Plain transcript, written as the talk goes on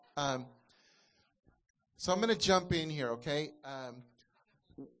Um, so I'm going to jump in here, okay?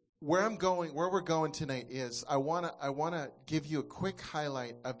 Where we're going tonight is I want to give you a quick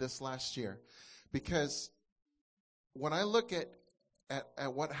highlight of this last year, because when I look at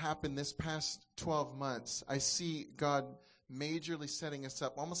what happened this past 12 months, I see God majorly setting us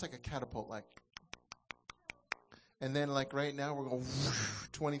up almost like a catapult, like, and then like right now we're going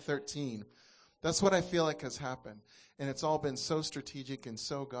 2013. That's what I feel like has happened, and it's all been so strategic and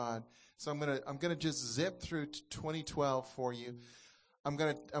so God. So I'm gonna just zip through 2012 for you. I'm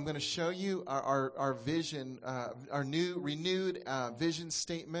gonna show you our vision, our new renewed vision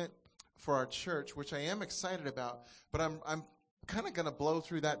statement for our church, which I am excited about. But I'm kind of gonna blow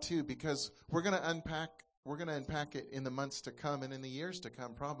through that too, because we're gonna unpack it in the months to come and in the years to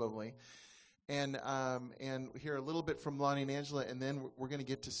come probably, and hear a little bit from Lonnie and Angela, and then we're gonna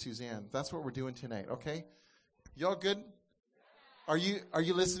get to Suzanne. That's what we're doing tonight. Okay, y'all good? Are you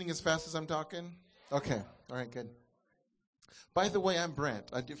listening as fast as I'm talking? Okay, all right, good. By the way, I'm Brent.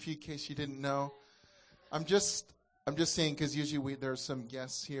 If in case you didn't know, I'm just saying because usually there's some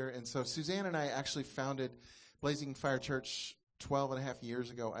guests here, and so Suzanne and I actually founded Blazing Fire Church 12 and a half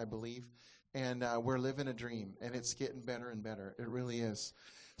years ago, I believe, and we're living a dream, and it's getting better and better. It really is.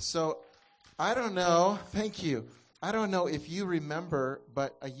 So I don't know. Thank you. I don't know if you remember,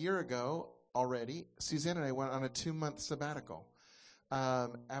 but a year ago already, Suzanne and I went on a 2-month sabbatical.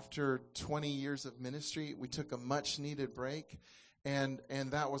 After 20 years of ministry, we took a much-needed break, and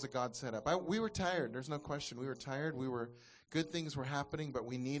that was a God setup. We were tired. There's no question. We were tired. Good things were happening, but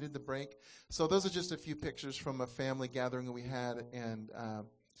we needed the break. So those are just a few pictures from a family gathering that we had, and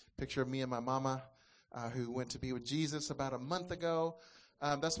picture of me and my mama, who went to be with Jesus about a month ago.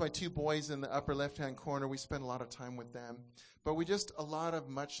 That's my 2 boys in the upper left-hand corner. We spent a lot of time with them. But a lot of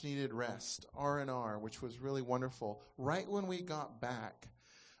much-needed rest, R&R, which was really wonderful. Right when we got back,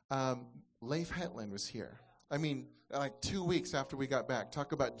 Leif Hetland was here. I mean, like 2 weeks after we got back.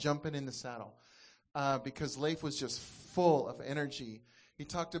 Talk about jumping in the saddle. Because Leif was just full of energy. He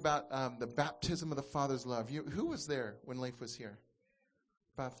talked about the baptism of the Father's love. Who was there when Leif was here?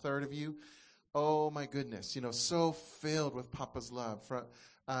 About a third of you. Oh, my goodness. So filled with Papa's love.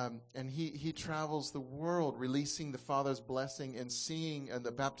 And he travels the world releasing the Father's blessing and seeing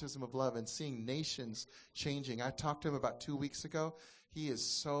the baptism of love and seeing nations changing. I talked to him about 2 weeks ago. He is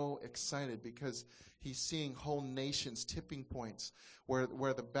so excited because he's seeing whole nations, tipping points,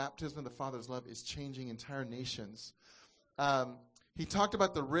 where the baptism of the Father's love is changing entire nations. He talked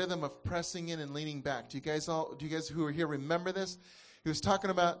about the rhythm of pressing in and leaning back. Do you guys who are here remember this? He was talking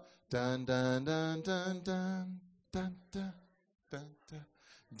about dun dun dun dun dun dun dun dun dun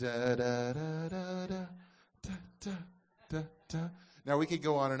da da da da da da da da. Now we could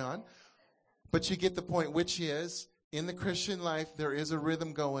go on and on, but you get the point, which is in the Christian life there is a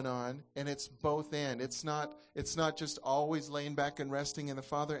rhythm going on, and it's both and. It's not just always laying back and resting in the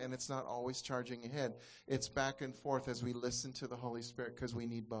Father, and it's not always charging ahead. It's back and forth as we listen to the Holy Spirit, because we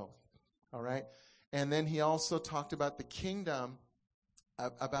need both. All right? And then he also talked about the kingdom,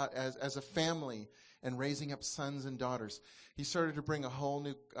 about as a family and raising up sons and daughters. He started to bring a whole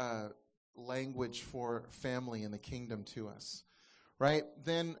new language for family in the kingdom to us. Right?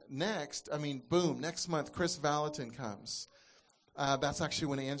 Then next month, Chris Valentin comes. That's actually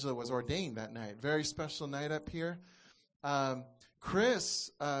when Angela was ordained that night. Very special night up here. Chris,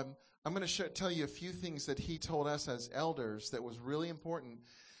 I'm going to tell you a few things that he told us as elders that was really important.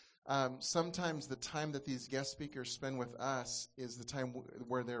 Sometimes the time that these guest speakers spend with us is the time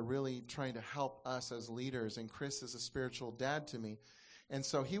where they're really trying to help us as leaders. And Chris is a spiritual dad to me. And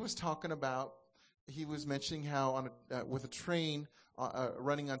so he was mentioning how with a train,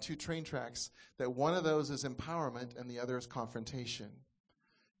 running on 2 train tracks, that one of those is empowerment and the other is confrontation.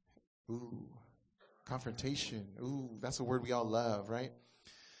 Ooh, confrontation. Ooh, that's a word we all love, right?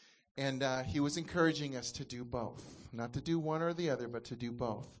 And he was encouraging us to do both. Not to do one or the other, but to do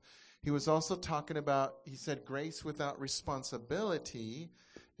both. He was also talking about, he said, grace without responsibility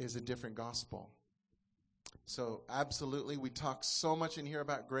is a different gospel. So absolutely, we talk so much in here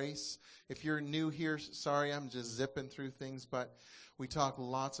about grace. If you're new here, sorry, I'm just zipping through things, but we talk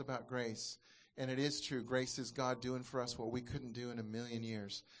lots about grace. And it is true, grace is God doing for us what we couldn't do in a million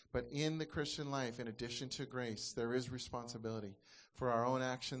years. But in the Christian life, in addition to grace, there is responsibility for our own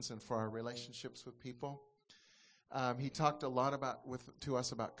actions and for our relationships with people. He talked a lot to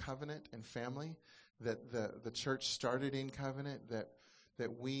us about covenant and family, that the church started in covenant, that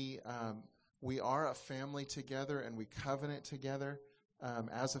we are a family together and we covenant together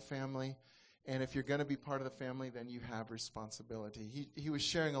as a family. And if you're going to be part of the family, then you have responsibility. He was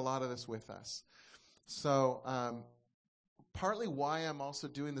sharing a lot of this with us. So partly why I'm also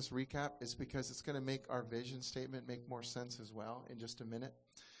doing this recap is because it's going to make our vision statement make more sense as well in just a minute.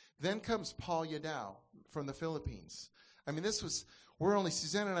 Then comes Paul Yadao from the Philippines. I mean,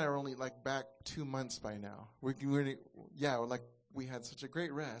 Suzanne and I are only like back 2 months by now. We had such a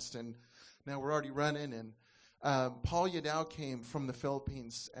great rest, and now we're already running. And Paul Yadao came from the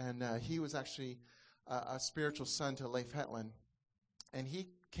Philippines, and he was actually a spiritual son to Leif Hetland. And he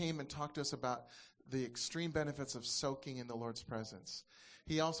came and talked to us about the extreme benefits of soaking in the Lord's presence.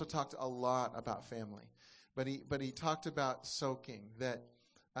 He also talked a lot about family, but he talked about soaking, that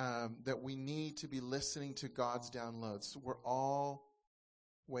we need to be listening to God's downloads. We're all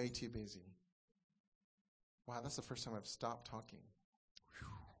way too busy. Wow, that's the first time I've stopped talking. Whew.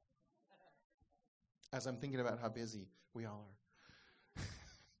 As I'm thinking about how busy we all are.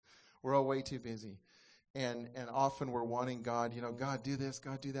 We're all way too busy. And often we're wanting God, God do this,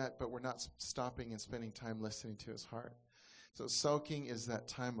 God do that, but we're not stopping and spending time listening to his heart. So soaking is that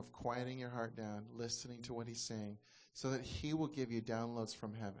time of quieting your heart down, listening to what he's saying, so that he will give you downloads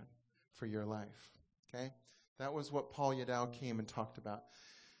from heaven for your life. Okay? That was what Paul Yadao came and talked about.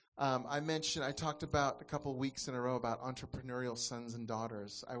 I talked about a couple weeks in a row about entrepreneurial sons and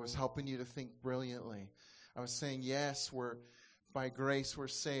daughters. I was helping you to think brilliantly. I was saying, yes, by grace we're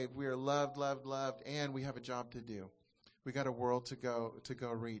saved. We are loved, and we have a job to do. We got a world to go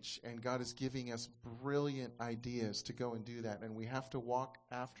reach, and God is giving us brilliant ideas to go and do that, and we have to walk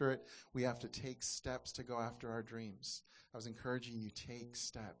after it. We have to take steps to go after our dreams. I was encouraging you, take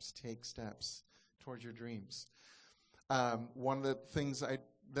steps towards your dreams. One of the things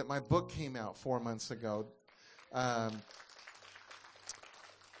that my book came out 4 months ago,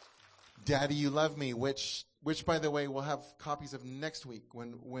 Daddy, You Love Me, which by the way, we'll have copies of next week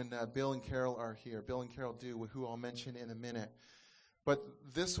when Bill and Carol are here. Bill and Carol do, who I'll mention in a minute. But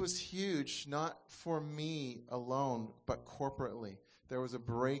this was huge, not for me alone, but corporately. There was a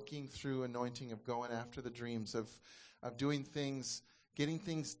breaking through anointing of going after the dreams, of doing things, getting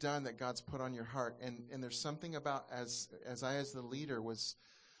things done that God's put on your heart. And there's something about, as the leader was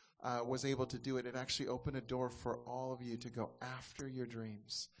able to do it, it actually opened a door for all of you to go after your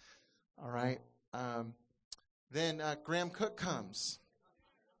dreams. All right? Then Graham Cook comes.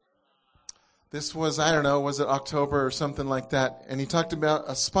 This was, was it October or something like that? And he talked about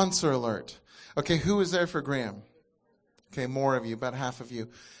a sponsor alert. Okay, who was there for Graham? Okay, more of you, about half of you.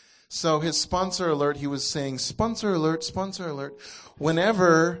 So his sponsor alert, he was saying, sponsor alert.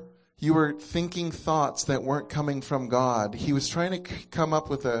 Whenever you were thinking thoughts that weren't coming from God, he was trying to come up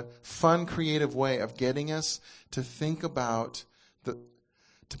with a fun, creative way of getting us to think about,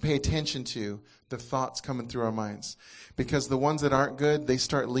 to pay attention to the thoughts coming through our minds. Because the ones that aren't good, they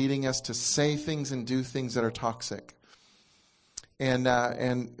start leading us to say things and do things that are toxic. And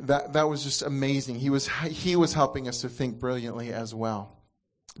that was just amazing. He was helping us to think brilliantly as well.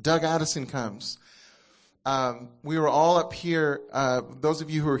 Doug Addison comes. We were all up here, those of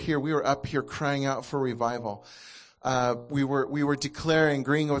you who are here, we were up here crying out for revival. We were declaring,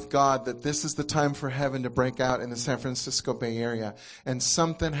 agreeing with God that this is the time for heaven to break out in the San Francisco Bay Area. And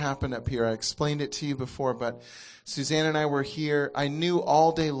something happened up here. I explained it to you before, but Suzanne and I were here. I knew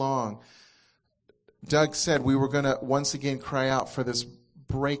all day long. Doug said we were going to once again cry out for this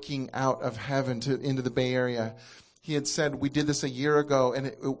breaking out of heaven into the Bay Area. He had said we did this a year ago,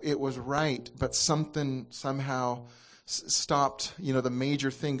 and it was right, but something somehow stopped, the major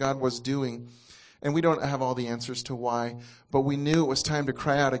thing God was doing. And we don't have all the answers to why, but we knew it was time to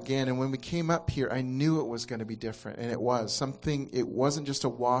cry out again. And when we came up here, I knew it was going to be different. And it was something, it wasn't just a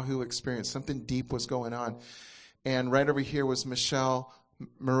wahoo experience. Something deep was going on. And right over here was Michelle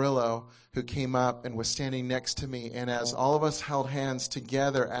Murillo, who came up and was standing next to me. And as all of us held hands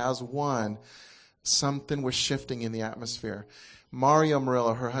together as one, something was shifting in the atmosphere. Mario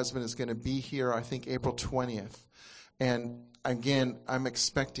Murillo, her husband, is going to be here, I think, April 20th. And again, I'm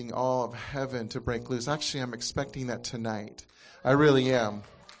expecting all of heaven to break loose. Actually, I'm expecting that tonight. I really am.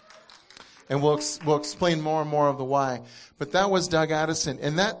 And we'll explain more and more of the why. But that was Doug Addison.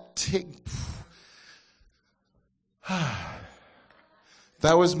 And that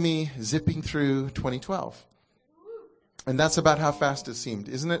was me zipping through 2012. And that's about how fast it seemed,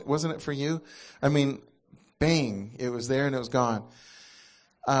 isn't it? Wasn't it for you? I mean, bang, it was there and it was gone.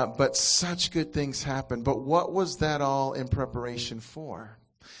 But such good things happened. But what was that all in preparation for?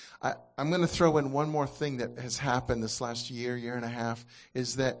 I'm going to throw in one more thing that has happened this last year and a half,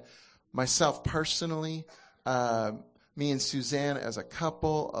 is that myself personally, me and Suzanne as a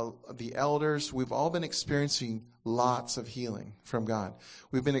couple, the elders, we've all been experiencing lots of healing from God.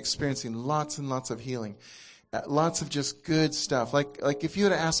 We've been experiencing lots and lots of healing. Lots of just good stuff. Like if you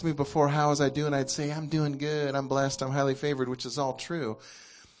had asked me before, how was I doing? I'd say, I'm doing good. I'm blessed. I'm highly favored, which is all true.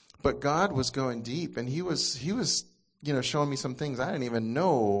 But God was going deep, and he was, showing me some things I didn't even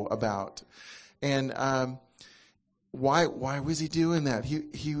know about. And, why was he doing that?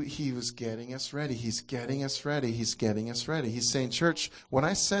 He was getting us ready. He's getting us ready. He's getting us ready. He's saying, church, when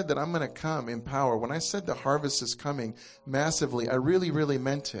I said that I'm going to come in power, when I said the harvest is coming massively, I really, really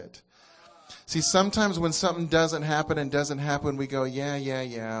meant it. See, sometimes when something doesn't happen, we go,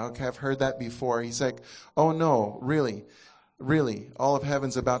 yeah, okay, I've heard that before. He's like, oh no, really, all of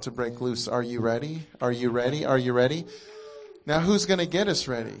heaven's about to break loose. Are you ready? Are you ready? Are you ready? Now, who's going to get us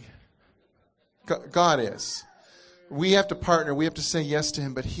ready? God is. We have to partner. We have to say yes to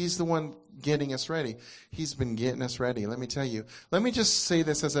him, but he's the one getting us ready. He's been getting us ready. Let me tell you. Let me just say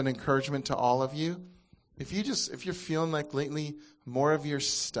this as an encouragement to all of you. If you're feeling like lately more of your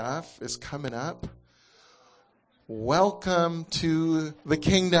stuff is coming up, welcome to the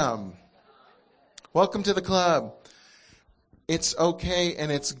kingdom. Welcome to the club. It's okay and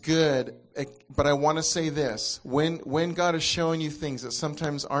it's good, but I want to say this. When God is showing you things that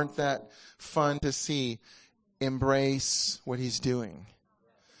sometimes aren't that fun to see, embrace what he's doing.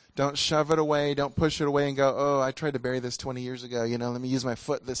 Don't shove it away. Don't push it away and go, oh, I tried to bury this 20 years ago. Let me use my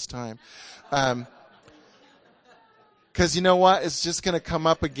foot this time. Because you know what? It's just going to come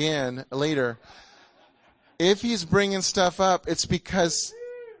up again later. If he's bringing stuff up, it's because,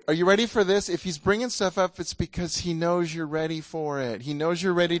 are you ready for this? If he's bringing stuff up, it's because he knows you're ready for it. He knows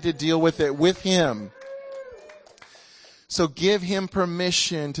you're ready to deal with it with him. So give him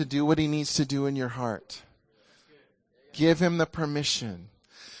permission to do what he needs to do in your heart. Give him the permission.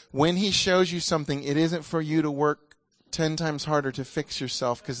 When he shows you something, it isn't for you to work 10 times harder to fix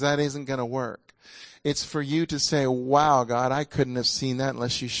yourself, because that isn't going to work. It's for you to say, wow, God, I couldn't have seen that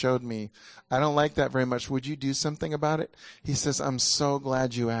unless you showed me. I don't like that very much. Would you do something about it? He says, I'm so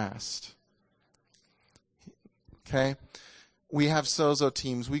glad you asked. Okay? We have sozo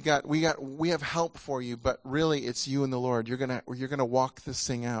teams. We have help for you, but really it's you and the Lord. You're gonna walk this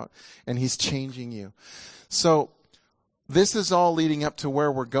thing out, and he's changing you. So this is all leading up to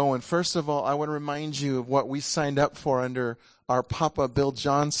where we're going. First of all, I want to remind you of what we signed up for under our Papa Bill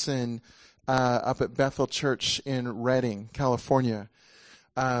Johnson up at Bethel Church in Redding, California.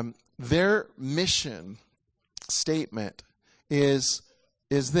 Their mission statement is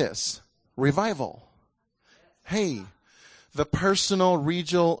this: revival. Hey, the personal,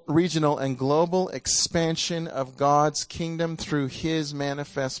 regional, and global expansion of God's kingdom through his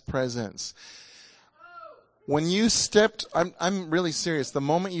manifest presence. When you stepped, I'm really serious. The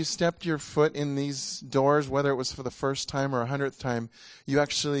moment you stepped your foot in these doors, whether it was for the first time or 100th time, you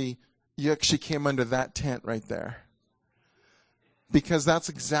actually came under that tent right there. Because that's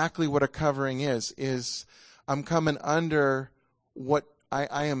exactly what a covering is I'm coming under what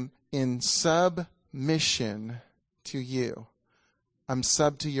I am in submission to you. I'm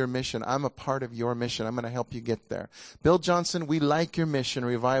sub to your mission. I'm a part of your mission. I'm going to help you get there. Bill Johnson, we like your mission,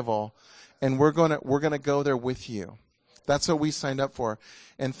 revival. And we're gonna go there with you. That's what we signed up for.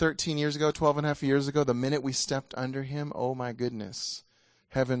 And 13 years ago, 12 and a half years ago, the minute we stepped under him, oh my goodness,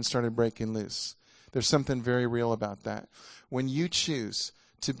 heaven started breaking loose. There's something very real about that. When you choose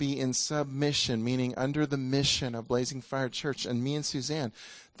to be in submission, meaning under the mission of Blazing Fire Church, and me and Suzanne,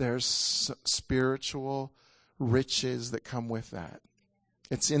 there's spiritual riches that come with that.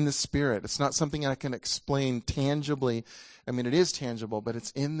 It's in the spirit. It's not something I can explain tangibly. I mean, it is tangible, but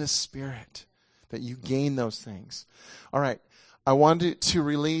it's in the spirit that you gain those things. All right. I want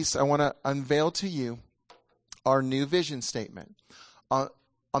to unveil to you our new vision statement. On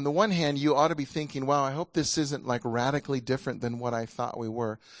the one hand, you ought to be thinking, wow, I hope this isn't like radically different than what I thought we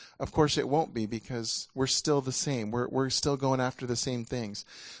were. Of course it won't be, because we're still the same. We're still going after the same things.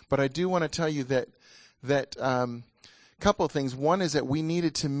 But I do want to tell you that couple of things. One is that we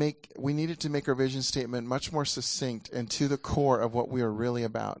needed to make our vision statement much more succinct and to the core of what we are really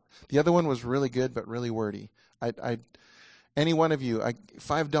about. The other one was really good but really wordy. Any one of you,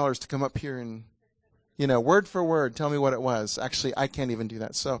 $5 to come up here and, word for word, tell me what it was. Actually, I can't even do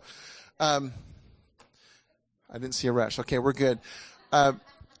that. So, I didn't see a rush. Okay, we're good. So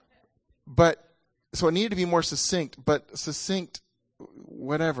it needed to be more succinct, but succinct,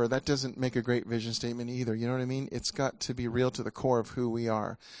 whatever, that doesn't make a great vision statement either. You know what I mean? It's got to be real to the core of who we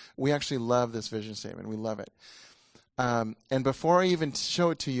are. We actually love this vision statement. We love it. And before I even show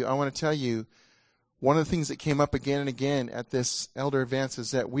it to you, I want to tell you one of the things that came up again and again at this elder advance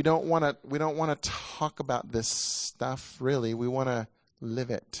is that we don't want to talk about this stuff really. We want to live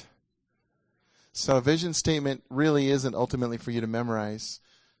it. So a vision statement really isn't ultimately for you to memorize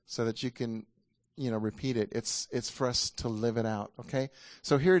so that you can repeat it. It's for us to live it out. Okay.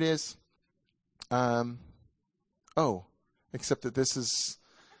 So here it is. Except that this is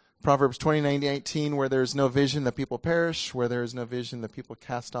Proverbs 20:18, where there is no vision, the people perish. Where there is no vision, the people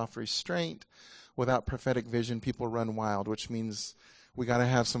cast off restraint. Without prophetic vision, people run wild, which means we got to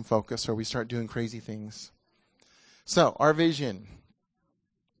have some focus or we start doing crazy things. So, our vision.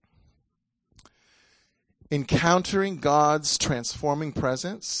 Encountering God's transforming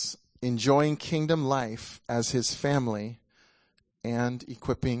presence, enjoying kingdom life as his family, and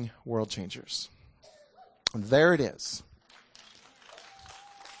equipping world changers. And there it is.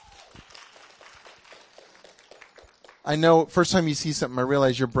 I know first time you see something, I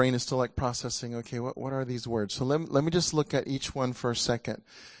realize your brain is still like processing, okay, what are these words? So let me just look at each one for a second.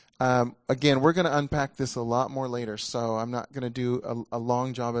 Again, we're going to unpack this a lot more later, so I'm not going to do a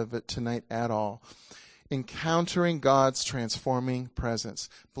long job of it tonight at all. Encountering God's transforming presence.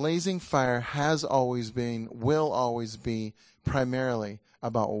 Blazing Fire has always been, will always be, primarily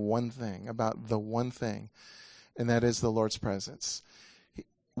about one thing, about the one thing, and that is the Lord's presence.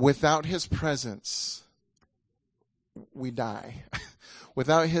 Without his presence, we die.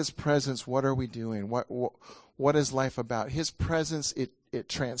 Without his presence, what are we doing? What is life about? His presence, it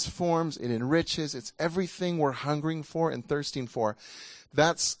transforms, it enriches, it's everything we're hungering for and thirsting for.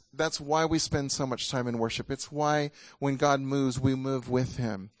 That's why we spend so much time in worship. It's why when God moves, we move with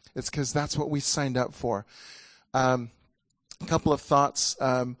him. It's because that's what we signed up for. A couple of thoughts.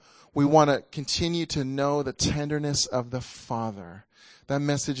 We want to continue to know the tenderness of the Father. That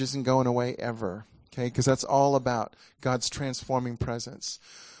message isn't going away ever. Okay, because that's all about God's transforming presence.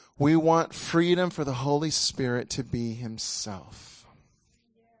 We want freedom for the Holy Spirit to be himself.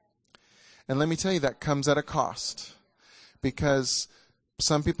 And let me tell you, that comes at a cost. Because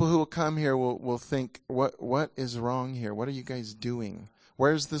some people who will come here will think, what is wrong here? What are you guys doing?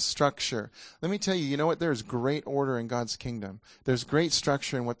 Where's the structure? Let me tell you, you know what? There's great order in God's kingdom. There's great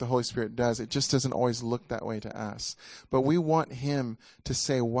structure in what the Holy Spirit does. It just doesn't always look that way to us. But we want him to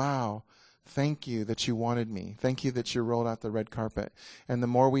say, wow, thank you that you wanted me. Thank you that you rolled out the red carpet. And the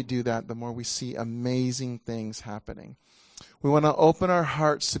more we do that, the more we see amazing things happening. We want to open our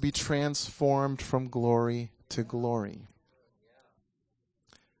hearts to be transformed from glory to glory.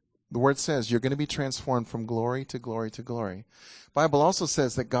 The word says you're going to be transformed from glory to glory to glory. Bible also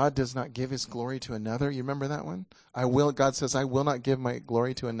says that God does not give his glory to another. You remember that one? God says, I will not give my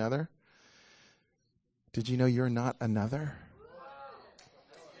glory to another. Did you know you're not another?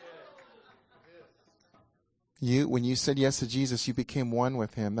 When you said yes to Jesus, you became one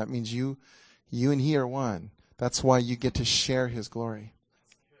with him. That means you and he are one. That's why you get to share his glory.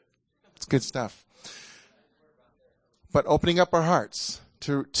 It's good stuff. But opening up our hearts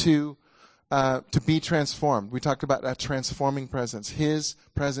to be transformed. We talked about that transforming presence. His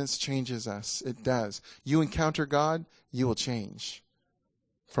presence changes us. It does. You encounter God, you will change.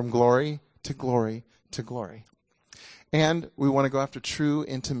 From glory to glory to glory. And we want to go after true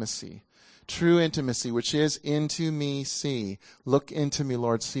intimacy. True intimacy, which is into me, see. Look into me,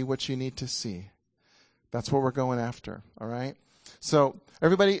 Lord. See what you need to see. That's what we're going after. All right? So,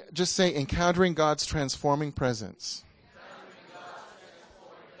 everybody just say, encountering God's transforming presence.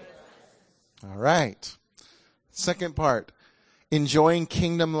 All right. Second part, enjoying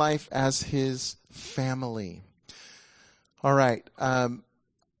kingdom life as his family. All right.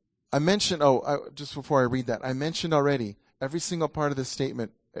 I mentioned, just before I read that, I mentioned already, every single part of the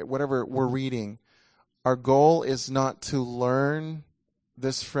statement, whatever we're reading, our goal is not to learn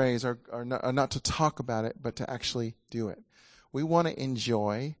this phrase or not to talk about it, but to actually do it. We want to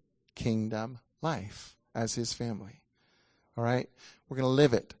enjoy kingdom life as his family. All right? We're going to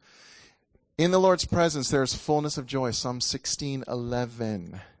live it. In the Lord's presence, there is fullness of joy. Psalm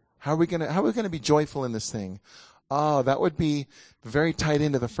 16:11. How are we going to be joyful in this thing? Oh, that would be very tied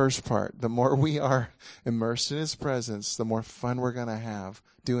into the first part. The more we are immersed in his presence, the more fun we're going to have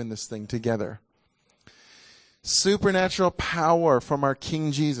doing this thing together. Supernatural power from our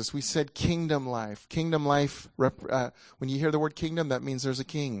King Jesus. We said kingdom life. Kingdom life, when you hear the word kingdom, that means there's a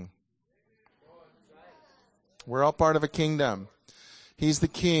king. We're all part of a kingdom. He's the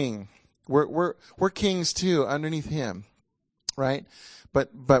king. We're kings too underneath him, right?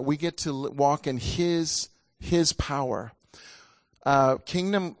 But we get to walk in his power.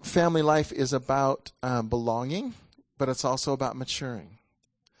 Kingdom family life is about belonging, but it's also about maturing.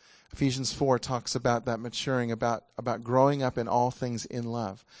 Ephesians 4 talks about that maturing, about growing up in all things in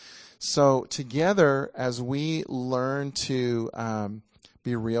love. So together, as we learn to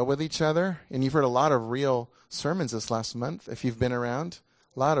be real with each other, and you've heard a lot of real sermons this last month, if you've been around,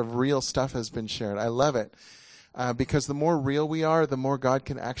 a lot of real stuff has been shared. I love it. Because the more real we are, the more God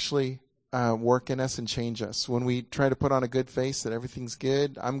can actually work in us and change us. When we try to put on a good face that everything's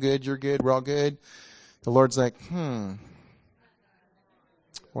good, I'm good, you're good, we're all good, the Lord's like,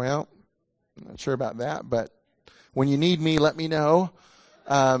 well, I'm not sure about that, but when you need me, let me know.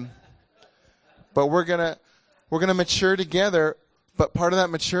 But we're gonna mature together. But part of that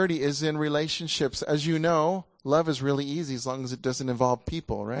maturity is in relationships. As you know, love is really easy as long as it doesn't involve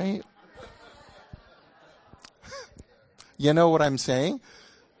people, right? You know what I'm saying?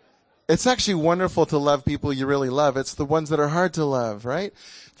 It's actually wonderful to love people you really love. It's the ones that are hard to love, right?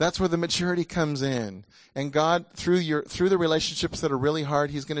 That's where the maturity comes in. And God, through the relationships that are really hard,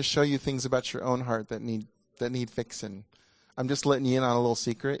 He's going to show you things about your own heart that need fixing. I'm just letting you in on a little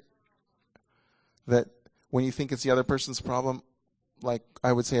secret. That when you think it's the other person's problem, like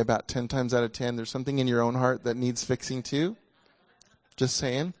I would say about 10 times out of 10, there's something in your own heart that needs fixing too. Just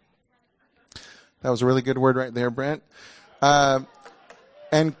saying. That was a really good word right there, Brent. And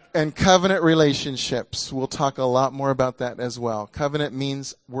covenant relationships. We'll talk a lot more about that as well. Covenant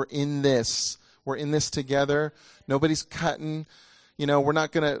means we're in this. We're in this together. Nobody's cutting. You know, we're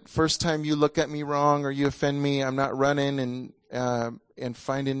not going to, first time you look at me wrong or you offend me, I'm not running and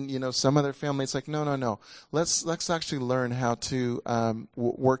finding, you know, some other family. It's like, no. Let's actually learn how to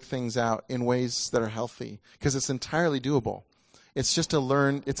work things out in ways that are healthy, because it's entirely doable. It's just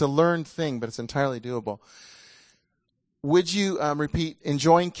it's a learned thing, but it's entirely doable. Would you repeat,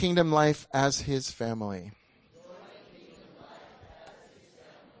 enjoying kingdom life as His family?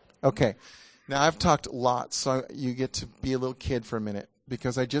 Okay. Now, I've talked lots, so you get to be a little kid for a minute,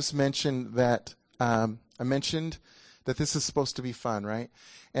 because I just mentioned that this is supposed to be fun, right?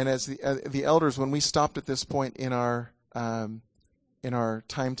 And as the elders, when we stopped at this point in our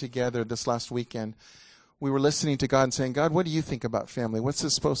time together this last weekend, we were listening to God and saying, God, what do you think about family? What's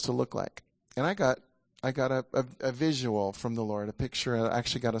this supposed to look like? And I got a visual from the Lord, a picture. I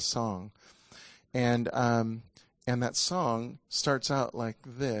actually got a song, and that song starts out like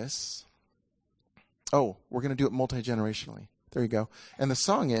this. Oh, we're going to do it multi-generationally. There you go. And the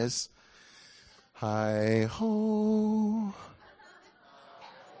song is, hi-ho.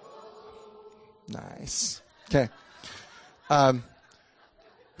 Nice. Okay. So I'm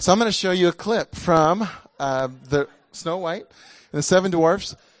going to show you a clip from the Snow White and the Seven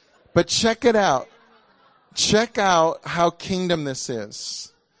Dwarfs. But check it out. Check out how kingdom this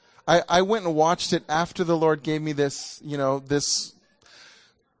is. I went and watched it after the Lord gave me this, this.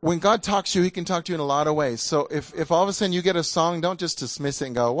 When God talks to you, He can talk to you in a lot of ways. So if all of a sudden you get a song, don't just dismiss it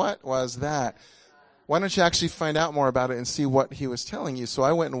and go, what was that? Why don't you actually find out more about it and see what He was telling you? So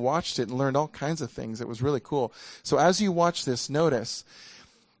I went and watched it and learned all kinds of things. It was really cool. So as you watch this, notice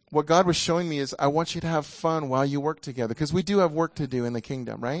what God was showing me is I want you to have fun while you work together, because we do have work to do in the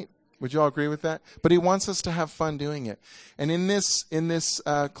kingdom, right? Would you all agree with that? But He wants us to have fun doing it. And in this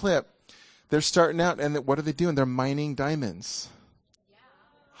clip, they're starting out, and what are they doing? They're mining diamonds.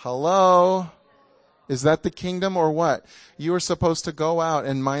 Hello? Is that the kingdom or what? You are supposed to go out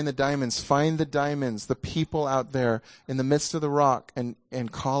and mine the diamonds, find the diamonds, the people out there in the midst of the rock, and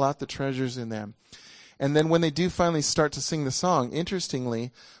call out the treasures in them. And then when they do finally start to sing the song,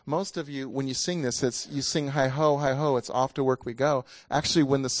 interestingly, most of you, when you sing this, you sing hi-ho, it's off to work we go. Actually,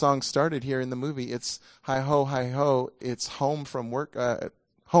 when the song started here in the movie, it's hi-ho, it's home from work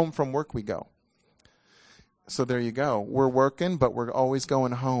we go. So there you go. We're working, but we're always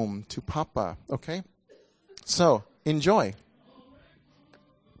going home to Papa, okay? So, enjoy.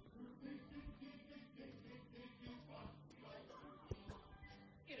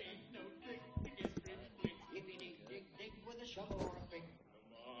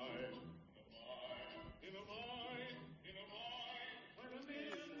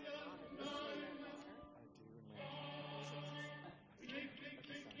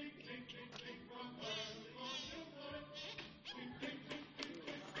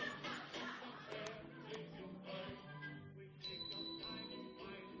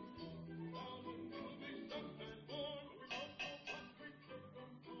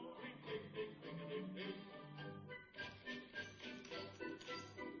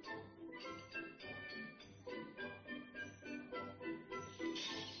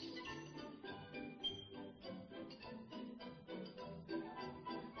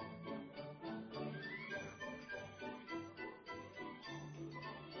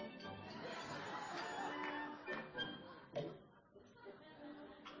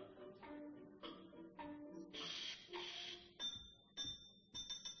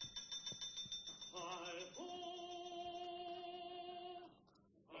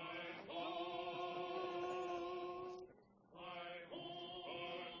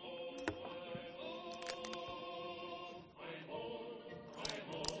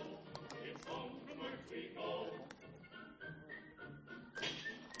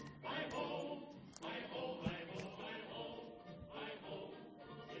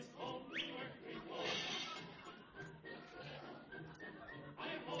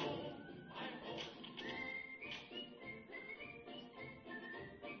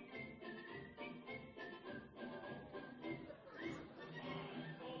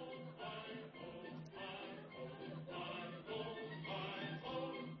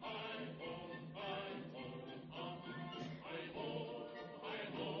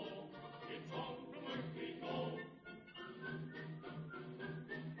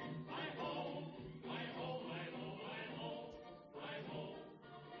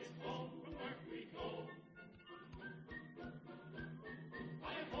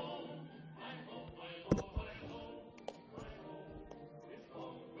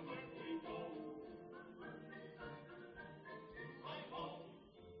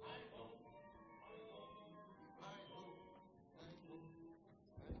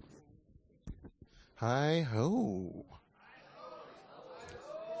 Hi-ho.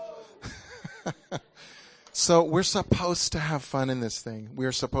 So we're supposed to have fun in this thing.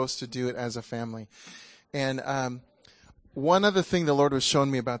 We're supposed to do it as a family. And one other thing the Lord was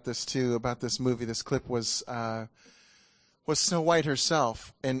showing me about this too, about this movie, this clip was Snow White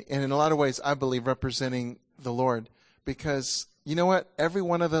herself. And in a lot of ways, I believe, representing the Lord. Because, you know what? Every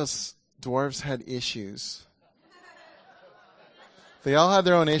one of those dwarves had issues. They all had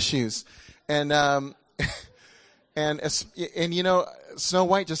their own issues. And you know, Snow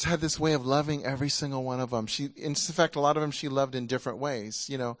White just had this way of loving every single one of them. In fact, a lot of them she loved in different ways,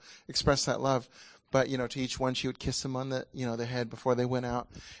 you know, expressed that love. But, you know, to each one she would kiss them on the head before they went out.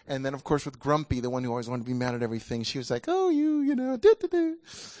 And then, of course, with Grumpy, the one who always wanted to be mad at everything, she was like, oh, you know, do.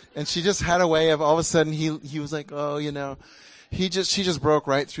 And she just had a way of all of a sudden he was like, oh, you know, she just broke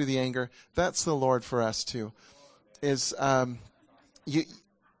right through the anger. That's the Lord for us too.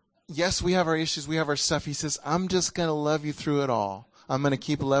 Yes, we have our issues, we have our stuff. He says, I'm just going to love you through it all. I'm going to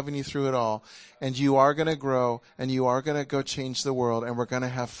keep loving you through it all. And you are going to grow, and you are going to go change the world, and we're going to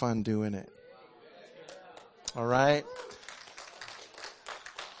have fun doing it. All right?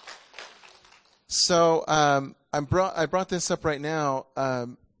 So I brought this up right now,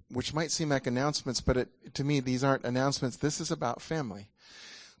 which might seem like announcements, but to me, these aren't announcements. This is about family.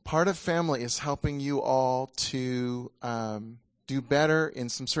 Part of family is helping you all to do better in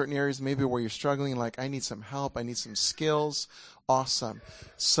some certain areas, maybe where you're struggling, like I need some help, I need some skills. Awesome.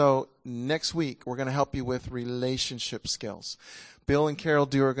 So next week, we're going to help you with relationship skills. Bill and Carol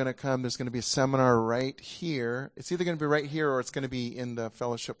Dew are going to come. There's going to be a seminar right here. It's either going to be right here or it's going to be in the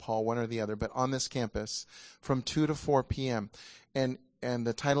fellowship hall, one or the other, but on this campus from 2 to 4 p.m. And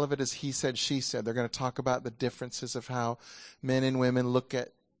the title of it is He Said, She Said. They're going to talk about the differences of how men and women look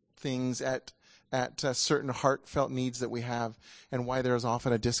at things, at certain heartfelt needs that we have, and why there is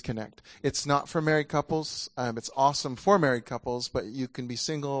often a disconnect. It's not for married couples. It's awesome for married couples, but you can be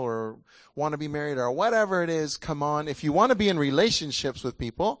single or want to be married or whatever it is. Come on. If you want to be in relationships with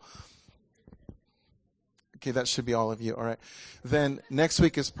people, okay, that should be all of you. All right. Then next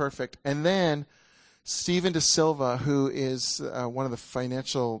week is perfect. And then Stephen De Silva, who is one of the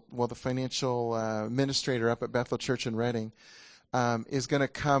financial administrator up at Bethel Church in Redding, is going to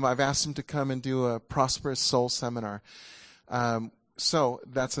come. I've asked him to come and do a Prosperous Soul seminar. So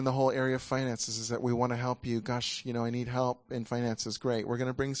that's in the whole area of finances, is that we want to help you. Gosh, you know, I need help in finances. Great. We're going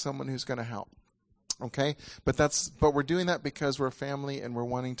to bring someone who's going to help. Okay? But we're doing that because we're a family and we're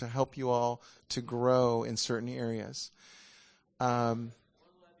wanting to help you all to grow in certain areas. Yeah,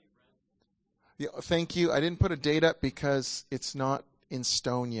 thank you. I didn't put a date up because it's not in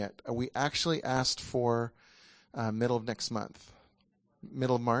stone yet. We actually asked for middle of next month.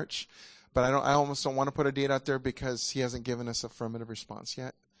 Middle of March, but I almost don't want to put a date out there because he hasn't given us affirmative response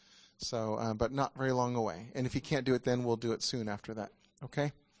yet. So, but not very long away. And if he can't do it, then we'll do it soon after that.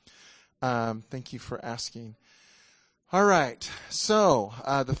 Okay. Thank you for asking. All right. So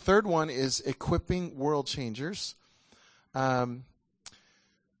the third one is equipping world changers. That's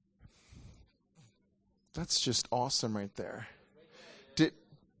just awesome right there.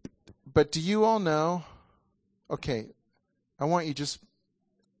 But do you all know? Okay, I want you just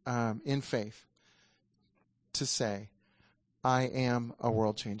in faith to say, I am a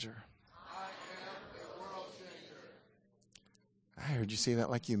world changer. I am a world changer. I heard you say that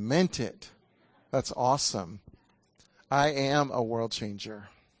like you meant it. That's awesome. I am a world changer.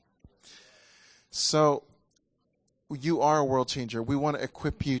 So you are a world changer. We want to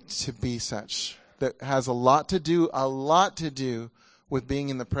equip you to be such. That has a lot to do with being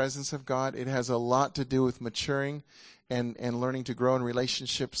in the presence of God. It has a lot to do with maturing and learning to grow in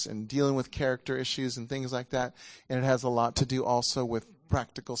relationships and dealing with character issues and things like that. And it has a lot to do also with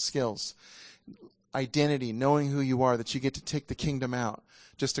practical skills. Identity, knowing who you are, that you get to take the kingdom out.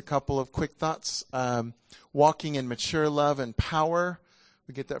 Just a couple of quick thoughts. Walking in mature love and power.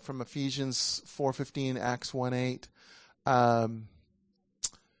 We get that from Ephesians 4:15, Acts 1:8.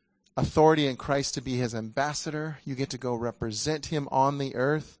 Authority in Christ to be his ambassador. You get to go represent him on the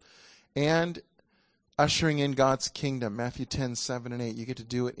earth. And ushering in God's kingdom, Matthew 10:7 and 8. You get to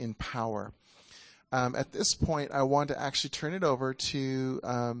do it in power. At this point, I want to actually turn it over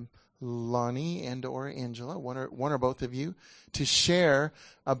to Lonnie and or Angela, one or both of you, to share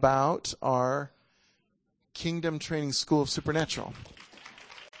about our Kingdom Training School of Supernatural.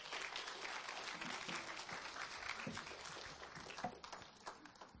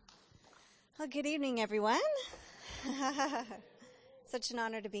 Well, good evening, everyone. Such an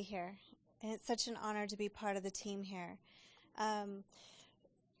honor to be here. And it's such an honor to be part of the team here.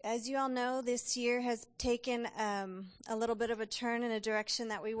 As you all know, this year has taken a little bit of a turn in a direction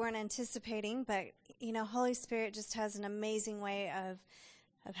that we weren't anticipating, but Holy Spirit just has an amazing way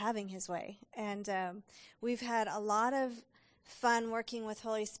of having his way. And we've had a lot of fun working with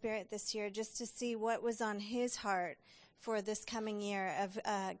Holy Spirit this year just to see what was on his heart for this coming year of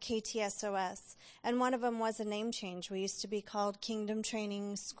KTSOS. And one of them was a name change. We used to be called Kingdom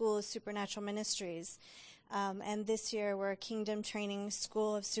Training School of Supernatural Ministries. And this year we're Kingdom Training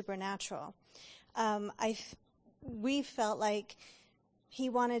School of Supernatural. We felt like he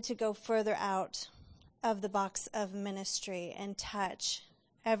wanted to go further out of the box of ministry and touch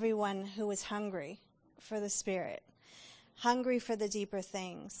everyone who was hungry for the Spirit, hungry for the deeper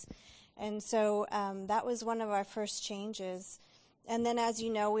things. And so that was one of our first changes. And then, as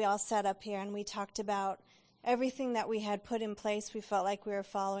you know, we all sat up here and we talked about everything that we had put in place. We felt like we were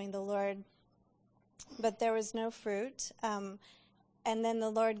following the Lord, but there was no fruit. And then the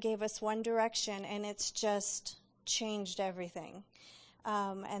Lord gave us one direction, and it's just changed everything.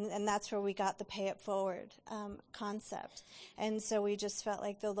 And that's where we got the pay it forward concept. And so we just felt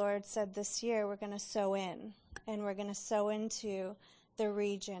like the Lord said this year we're going to sow in, and we're going to sow into the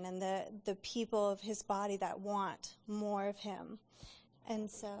region and the people of his body that want more of him. And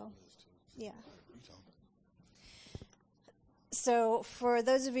so, yeah. So for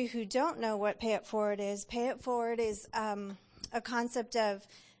those of you who don't know what Pay It Forward is a concept of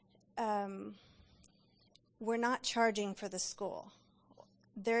we're not charging for the school.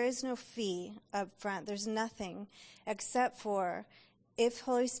 There is no fee up front. There's nothing except for if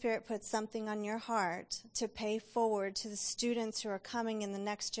Holy Spirit puts something on your heart to pay forward to the students who are coming in the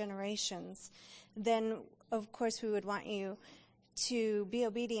next generations, then of course we would want you to be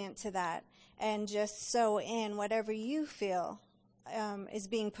obedient to that and just sow in whatever you feel is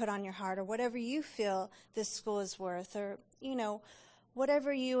being put on your heart, or whatever you feel this school is worth, or,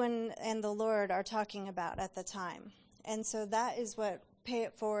 whatever you and the Lord are talking about at the time. And so that is what Pay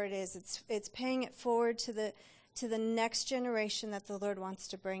It Forward is. It's paying it forward to the next generation that the Lord wants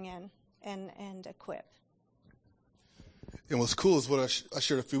to bring in and equip. And what's cool is what I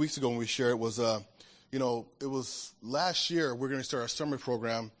shared a few weeks ago when we shared was, it was last year we're going to start our summer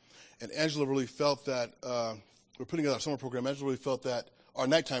program, and Angela really felt that we're putting together our summer program. Angela really felt that our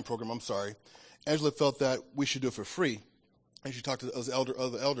nighttime program. Angela felt that we should do it for free, and she talked to other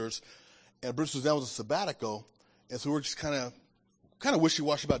elders. And Bruce Suzanne was a sabbatical, and so we're just kind of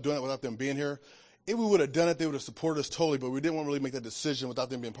wishy-washy about doing it without them being here. If we would have done it, they would have supported us totally, but we didn't want to really make that decision without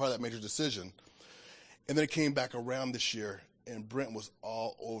them being part of that major decision. And then it came back around this year, and Brent was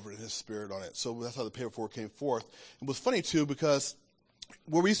all over in his spirit on it. So that's how the Pay It Forward came forth. It was funny, too, because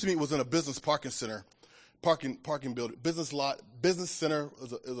where we used to meet was in a business parking center, parking building, business center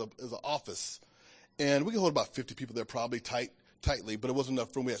is an office. And we could hold about 50 people there probably tightly, but it wasn't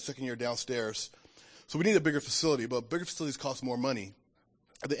enough room. We had second year downstairs. So we need a bigger facility, but bigger facilities cost more money.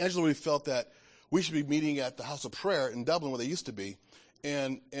 And then Angela really felt that we should be meeting at the House of Prayer in Dublin, where they used to be.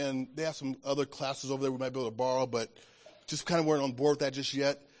 And they have some other classes over there we might be able to borrow, but just kind of weren't on board with that just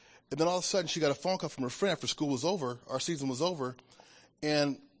yet. And then all of a sudden she got a phone call from her friend after school was over, our season was over,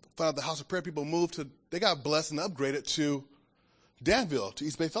 and found out the House of Prayer people they got blessed and upgraded to Danville, to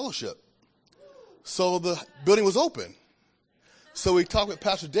East Bay Fellowship. So the building was open. So we talked with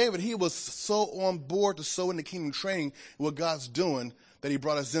Pastor David. He was so on board to sow into Kingdom Training, what God's doing, that he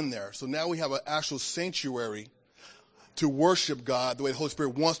brought us in there. So now we have an actual sanctuary to worship God the way the Holy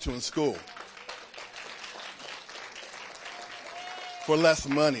Spirit wants to in school. For less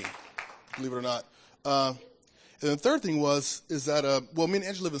money, believe it or not. And the third thing is that, me and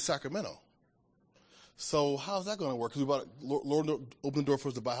Angela live in Sacramento. So how's that going to work? Because Lord opened the door for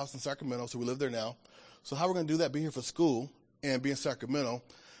us to buy a house in Sacramento, so we live there now. So how we're going to do that, be here for school and be in Sacramento.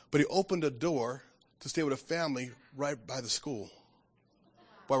 But he opened a door to stay with a family right by the school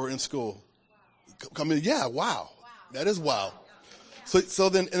while we're in school. Wow. That is wow. So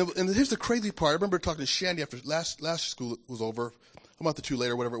then, and here's the crazy part. I remember talking to Shandy after last school was over, a month or two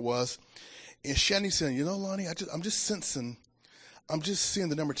later, whatever it was. And Shandy saying, Lonnie, I'm just seeing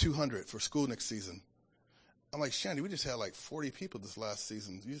the number 200 for school next season. I'm like, Shandy, we just had like 40 people this last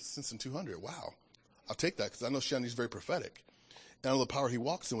season. You're sensing 200. Wow. I'll take that because I know Shandy's very prophetic. And I know the power he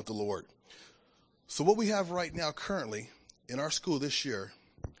walks in with the Lord. So what we have right now currently in our school this year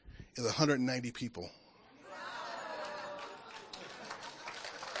is 190 people.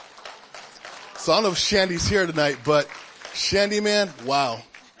 So I don't know if Shandy's here tonight, but Shandy, man, wow.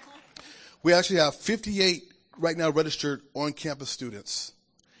 We actually have 58 right now registered on-campus students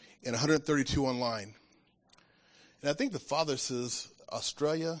and 132 online. And I think the father says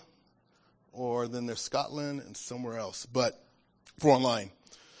Australia, or then there's Scotland and somewhere else, but for online.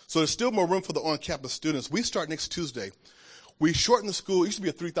 So there's still more room for the on-campus students. We start next Tuesday. We shorten the school. It used to be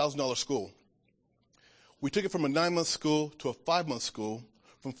a $3,000 school. We took it from a 9-month school to a 5-month school,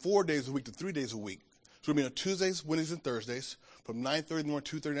 from 4 days a week to 3 days a week. So we're meeting on Tuesdays, Wednesdays, and Thursdays from 9:30 in the morning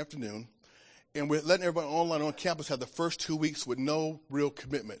to 2:30 in the afternoon. And we're letting everybody online on campus have the first 2 weeks with no real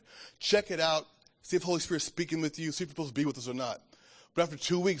commitment. Check it out. See if the Holy Spirit's speaking with you. See if you're supposed to be with us or not. But after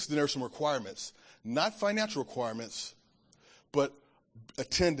 2 weeks, then there are some requirements. Not financial requirements, but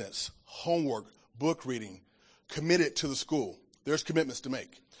attendance, homework, book reading, committed to the school. There's commitments to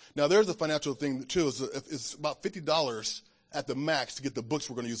make. Now, there's a financial thing, too. It's about $50 at the max to get the books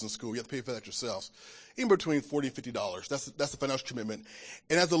we're going to use in school. You have to pay for that yourselves. In between $40 and $50. That's the financial commitment.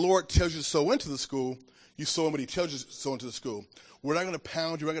 And as the Lord tells you to sow into the school, you sow in what he tells you to sow into the school. We're not going to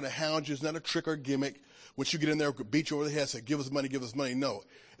pound you. We're not going to hound you. It's not a trick or a gimmick. Once you get in there, we'll beat you over the head, say, give us money, give us money. No.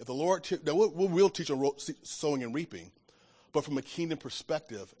 If the Lord, now we'll teach on sowing and reaping, but from a kingdom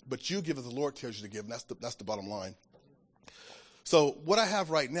perspective. But you give as the Lord tells you to give, and that's the bottom line. So what I have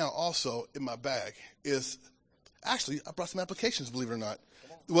right now also in my bag is, actually, I brought some applications, believe it or not.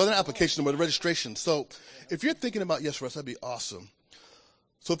 Well, not application, but a registration. So if you're thinking about, yes, Russ, that'd be awesome.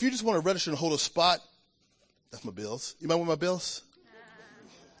 So if you just want to register and hold a spot, that's my bills. You might want my bills?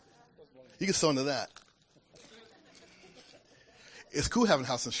 You can sew into that. It's cool having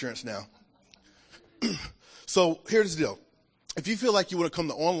house insurance now. So here's the deal. If you feel like you want to come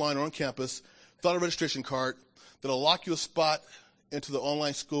to online or on campus, fill out a registration card that'll lock you a spot into the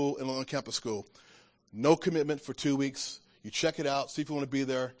online school and on-campus school. No commitment for 2 weeks. You check it out, see if you want to be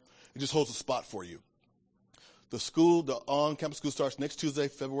there. It just holds a spot for you. The on-campus school starts next Tuesday,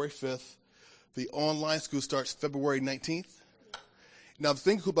 February 5th. The online school starts February 19th. Now, the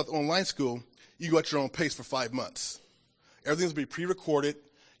thing cool about the online school, you go at your own pace for 5 months. Everything's going to be pre-recorded.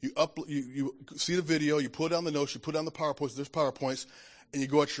 You see the video, you pull down the notes, you put down the PowerPoints, there's PowerPoints, and you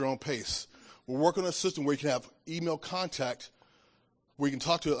go at your own pace. We're working on a system where you can have email contact, where you can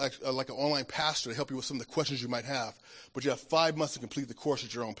talk to like an online pastor to help you with some of the questions you might have. But you have 5 months to complete the course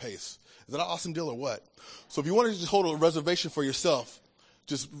at your own pace. Is that an awesome deal or what? So if you want to just hold a reservation for yourself,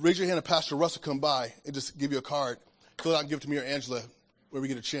 just raise your hand and Pastor Russ will come by and just give you a card. Fill it out and give it to me or Angela when we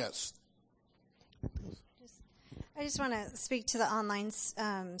get a chance. I just want to speak to the online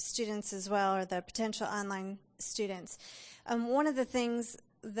students as well, or the potential online students. One of the things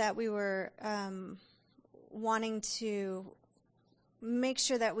that we were wanting to make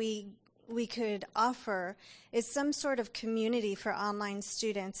sure that we could offer is some sort of community for online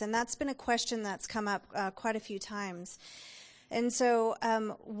students, and that's been a question that's come up quite a few times. And so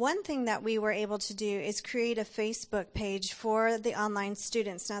one thing that we were able to do is create a Facebook page for the online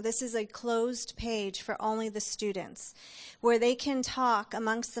students. Now, this is a closed page for only the students, where they can talk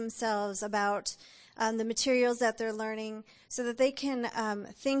amongst themselves about the materials that they're learning, so that they can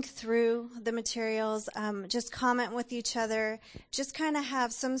think through the materials, just comment with each other, just kind of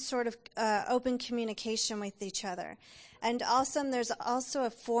have some sort of open communication with each other. And also, there's also a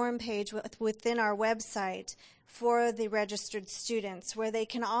forum page within our website for the registered students, where they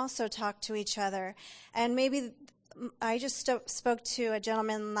can also talk to each other. And maybe I just spoke to a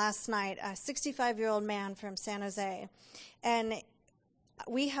gentleman last night, a 65-year-old man from San Jose, and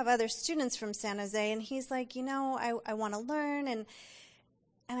we have other students from San Jose, and he's like, I want to learn, and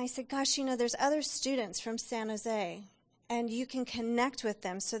I said, gosh, there's other students from San Jose, and you can connect with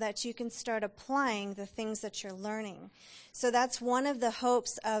them so that you can start applying the things that you're learning. So that's one of the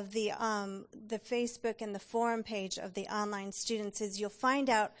hopes of the Facebook and the forum page of the online students, is you'll find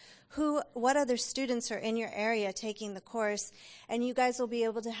out what other students are in your area taking the course, and you guys will be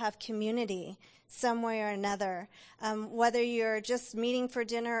able to have community some way or another, whether you're just meeting for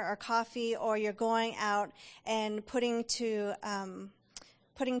dinner or coffee, or you're going out and putting to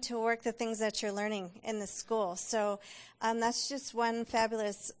work the things that you're learning in the school. So that's just one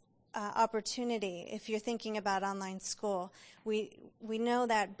fabulous opportunity if you're thinking about online school. We know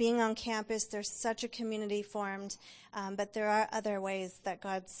that being on campus, there's such a community formed, but there are other ways that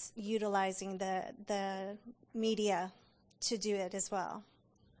God's utilizing the media to do it as well.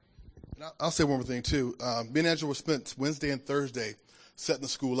 I'll say one more thing, too. Me and Angela were spent Wednesday and Thursday setting the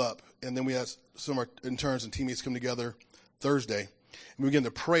school up, and then we had some of our interns and teammates come together Thursday, and we began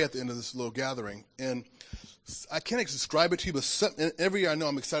to pray at the end of this little gathering. And I can't describe it to you, but every year I know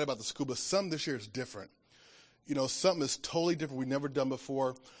I'm excited about the school, but some this year is different. Something is totally different we've never done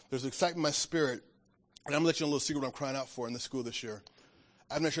before. There's excitement in my spirit, and I'm going to let you know a little secret what I'm crying out for in the school this year.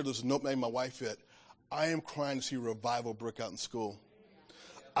 I'm not sure there's a note made my wife yet. I am crying to see revival break out in school.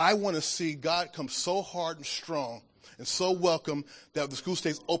 I want to see God come so hard and strong and so welcome that the school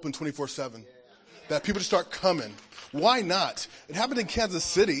stays open 24/7, that people just start coming. Why not? It happened in Kansas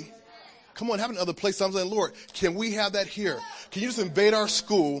City. come on, having other places. I'm saying, Lord, can we have that here? Can you just invade our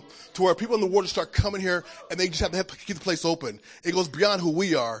school to where people in the world just start coming here and they just have to keep the place open? It goes beyond who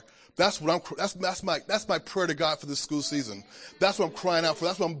we are. That's my prayer to God for this school season. That's what I'm crying out for.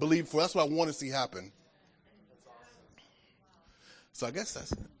 That's what I'm believing for. That's what I want to see happen. So I guess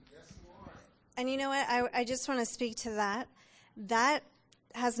that's it. And you know what? I just want to speak to that. That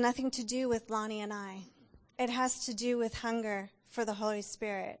has nothing to do with Lonnie and I. It has to do with hunger for the Holy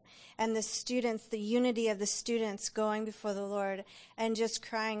Spirit and the students, the unity of the students going before the Lord and just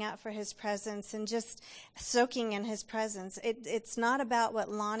crying out for his presence and just soaking in his presence. It's not about what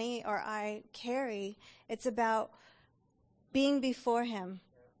Lonnie or I carry. It's about being before him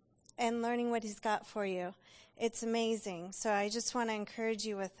and learning what he's got for you. It's amazing. So I just want to encourage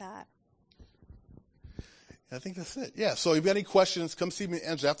you with that. I think that's it. Yeah, so if you have any questions, come see me and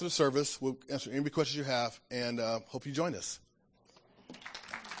Angela after the service. We'll answer any questions you have, and hope you join us.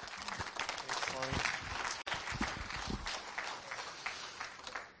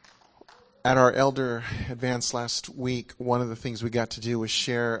 At our elder advance last week, one of the things we got to do was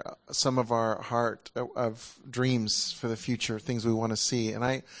share some of our heart of dreams for the future, things we want to see. And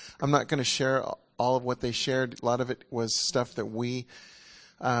I'm not going to share all of what they shared. A lot of it was stuff that we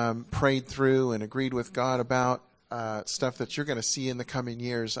prayed through and agreed with God about, stuff that you're going to see in the coming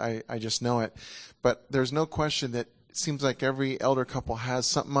years. I just know it. But there's no question that it seems like every elder couple has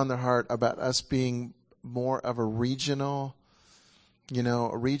something on their heart about us being more of a regional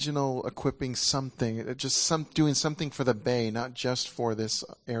equipping something, just doing something for the Bay, not just for this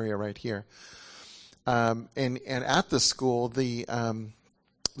area right here. And at the school, the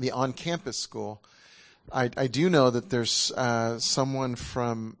on-campus school, I do know that there's someone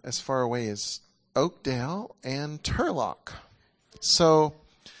from as far away as Oakdale and Turlock. So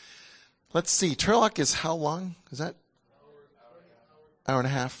let's see. Turlock is how long? Is that hour and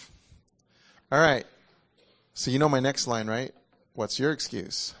a half? All right. So you know my next line, right? What's your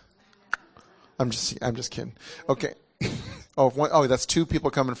excuse? I'm just kidding. Okay. That's two people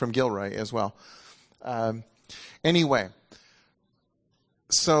coming from Gilroy as well. Anyway,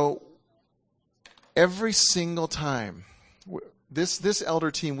 so every single time, this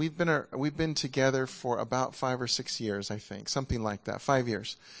elder team, we've been together for about 5 or 6 years, I think, something like that, 5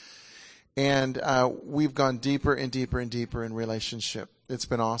 years, and we've gone deeper and deeper and deeper in relationship. It's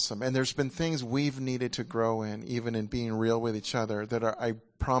been awesome, and there's been things we've needed to grow in, even in being real with each other, that I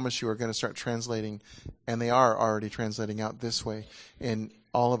promise you are going to start translating, and they are already translating out this way, in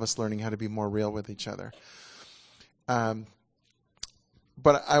all of us learning how to be more real with each other. But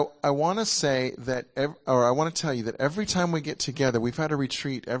I want to say that, I want to tell you that every time we get together, we've had a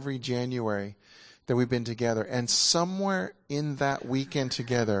retreat every January that we've been together, and somewhere in that weekend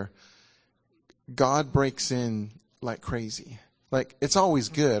together, God breaks in like crazy. Like, it's always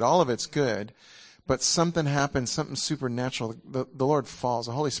good. All of it's good. But something happens, something supernatural. The Lord falls.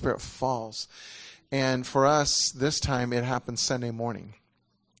 The Holy Spirit falls. And for us, this time, it happened Sunday morning.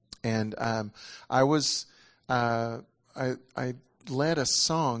 And I led a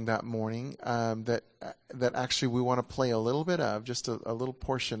song that morning that actually we want to play a little bit of, just a little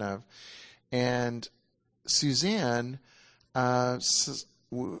portion of. And Suzanne says,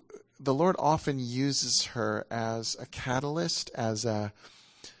 the Lord often uses her as a catalyst, as a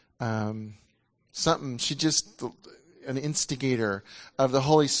something. She's just an instigator of the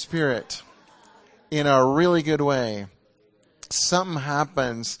Holy Spirit in a really good way. Something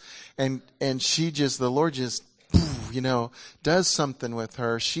happens, and the Lord just, does something with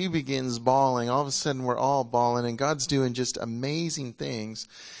her. She begins bawling. All of a sudden, we're all bawling, and God's doing just amazing things.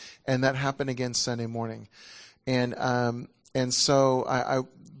 And that happened again Sunday morning, and so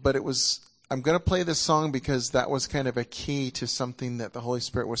I'm going to play this song because that was kind of a key to something that the Holy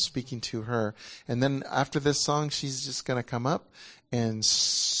Spirit was speaking to her. And then after this song, she's just going to come up and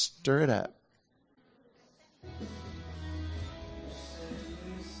stir it up.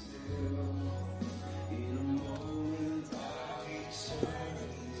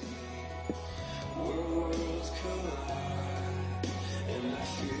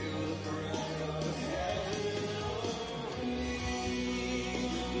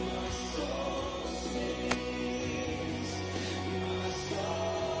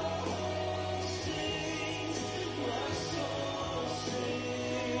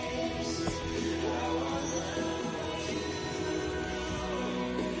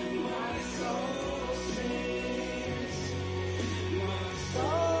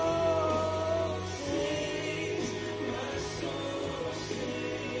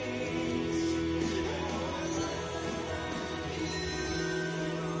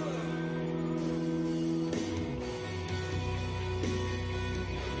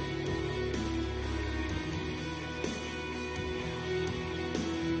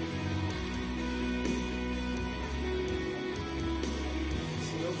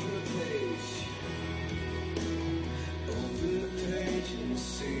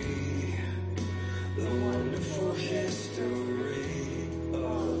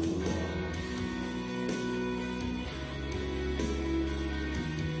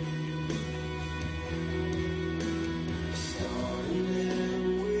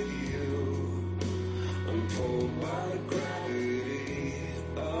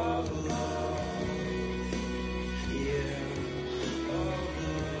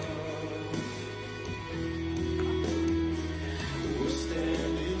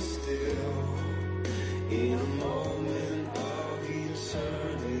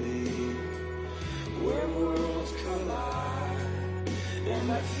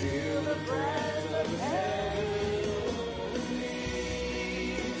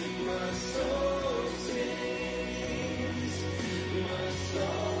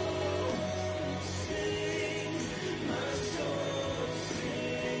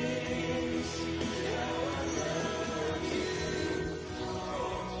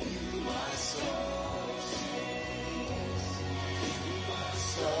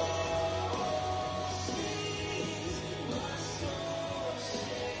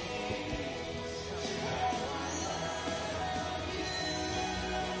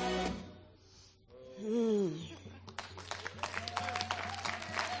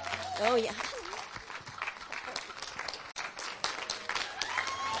 Oh, yeah.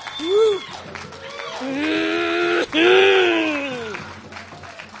 Woo.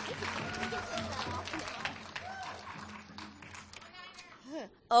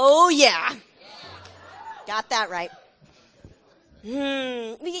 Oh, yeah. Got that right.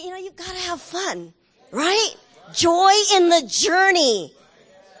 You know, you've got to have fun, right? Joy in the journey.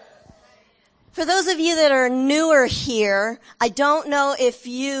 For those of you that are newer here, I don't know if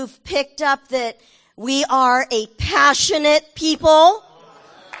you've picked up that we are a passionate people.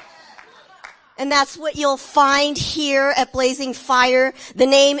 And that's what you'll find here at Blazing Fire. The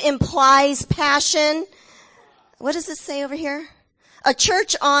name implies passion. What does it say over here? A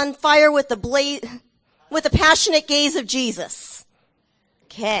church on fire with the passionate gaze of Jesus.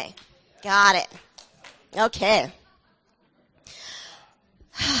 Okay. Got it. Okay.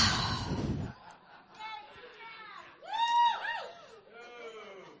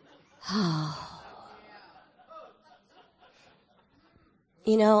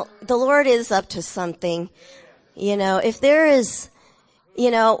 You know, the Lord is up to something. You know, if there is,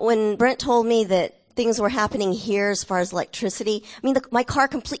 you know, when Brent told me that things were happening here as far as electricity, I mean, my car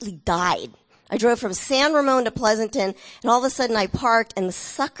completely died. I drove from San Ramon to Pleasanton, and all of a sudden I parked, and the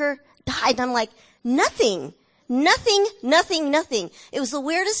sucker died. And I'm like, nothing. It was the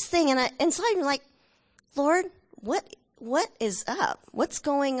weirdest thing. And so I'm like, Lord, what is up? What's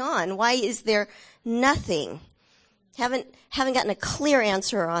going on? Why is there nothing? Haven't gotten a clear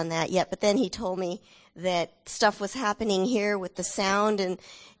answer on that yet, but then he told me that stuff was happening here with the sound and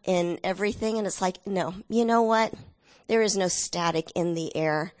everything, and it's like, no, you know what? There is no static in the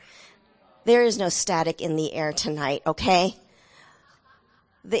air. There is no static in the air tonight, okay?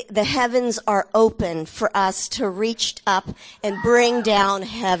 The heavens are open for us to reach up and bring down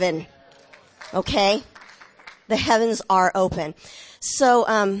heaven, okay? The heavens are open. So,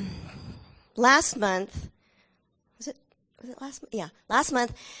 last month, was it last month? Yeah, last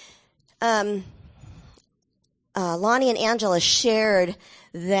month, Lonnie and Angela shared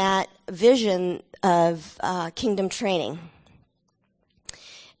that vision of kingdom training.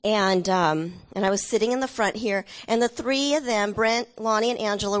 And I was sitting in the front here, and the three of them, Brent, Lonnie, and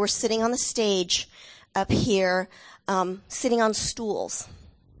Angela, were sitting on the stage up here, sitting on stools.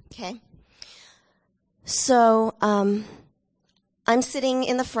 Okay? So, I'm sitting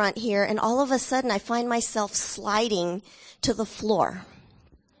in the front here, and all of a sudden I find myself sliding to the floor.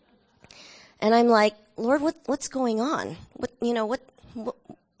 And I'm like, Lord, what's going on?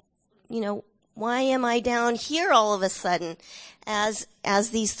 Why am I down here all of a sudden as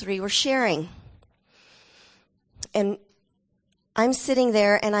these three were sharing? And I'm sitting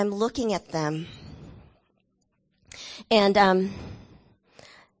there and I'm looking at them. And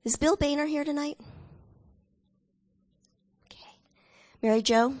is Bill Boehner here tonight? Okay. Mary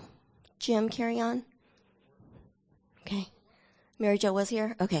Jo? Jim, carry on? Okay. Mary Jo was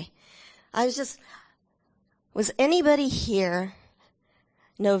here? Okay. Was anybody here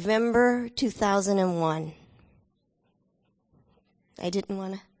November 2001? I didn't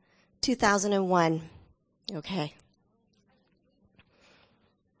want to. 2001. Okay.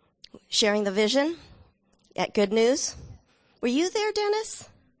 Sharing the vision at Good News. Were you there, Dennis?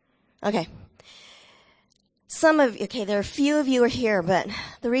 Okay. There are a few of you are here, but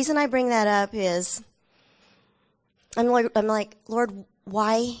the reason I bring that up is I'm like, Lord,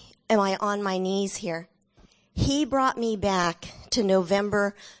 why am I on my knees here? He brought me back to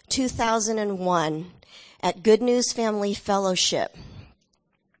November 2001 at Good News Family Fellowship.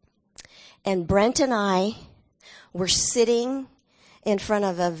 And Brent and I were sitting in front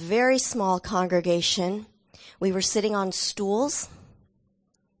of a very small congregation. We were sitting on stools,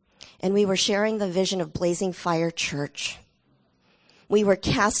 and we were sharing the vision of Blazing Fire Church. We were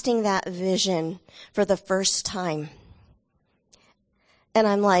casting that vision for the first time. And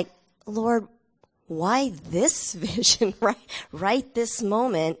I'm like, Lord, why this vision right this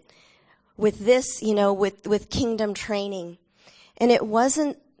moment with this, with kingdom training? And it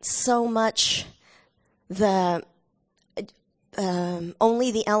wasn't so much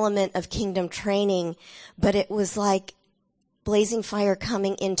only the element of kingdom training, but it was like Blazing Fire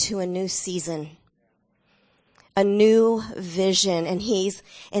coming into a new season, a new vision, and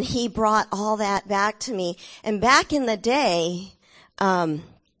he brought all that back to me. And back in the day,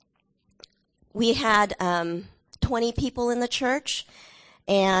 we had 20 people in the church,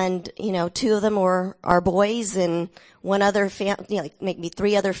 and 2 of them were our boys, and one other maybe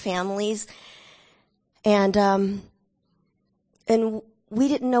 3 other families, and we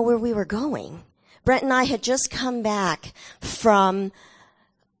didn't know where we were going. Brent and I had just come back from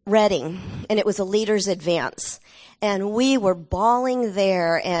Reading, and it was a leader's advance, and we were bawling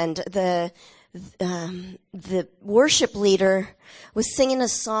there, and the worship leader was singing a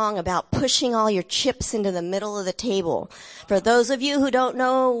song about pushing all your chips into the middle of the table. For those of you who don't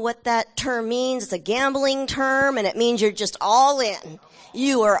know what that term means, it's a gambling term, and it means you're just all in.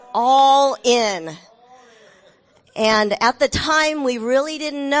 You are all in. And at the time, we really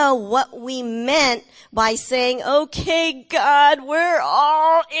didn't know what we meant by saying, okay, God, we're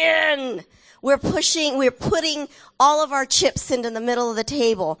all in. We're putting all of our chips into the middle of the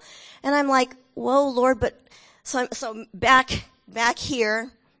table. And I'm like, whoa, Lord, but so back here,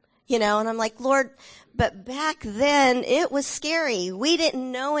 and I'm like, Lord, but back then it was scary. We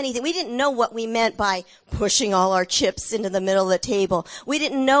didn't know anything. We didn't know what we meant by pushing all our chips into the middle of the table. We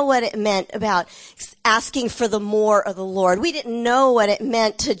didn't know what it meant about asking for the more of the Lord. We didn't know what it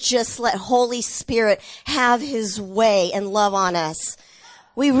meant to just let Holy Spirit have his way and love on us.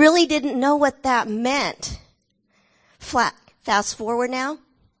 We really didn't know what that meant. Fast forward now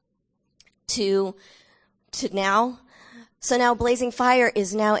to now. So now Blazing Fire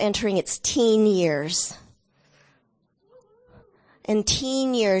is now entering its teen years. In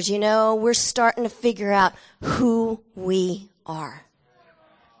teen years, we're starting to figure out who we are.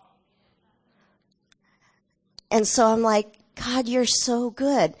 And so I'm like, God, you're so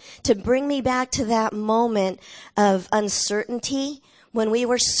good to bring me back to that moment of uncertainty when we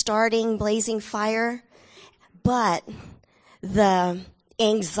were starting Blazing Fire, but the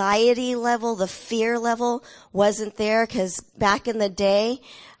anxiety level, the fear level wasn't there, because back in the day,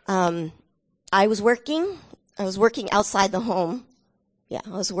 I was working outside the home. Yeah,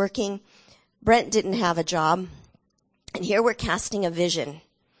 I was working. Brent didn't have a job. And here we're casting a vision.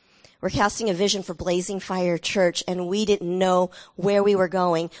 We're casting a vision for Blazing Fire Church, and we didn't know where we were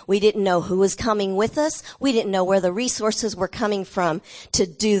going. We didn't know who was coming with us. We didn't know where the resources were coming from to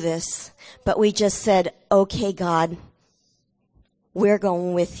do this. But we just said, okay, God, we're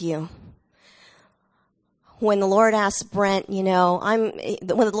going with you. When the Lord asked Brent, when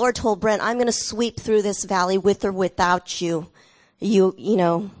the Lord told Brent, I'm going to sweep through this valley with or without you.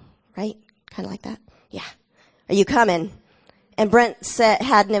 Right? Kind of like that. Yeah. Are you coming? And Brent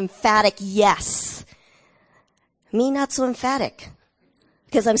had an emphatic yes. Me, not so emphatic.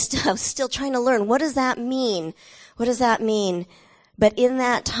 Because I'm still trying to learn. What does that mean? What does that mean? But in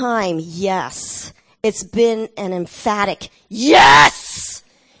that time, yes. It's been an emphatic yes!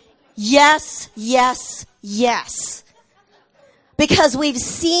 Yes, yes, yes. Because we've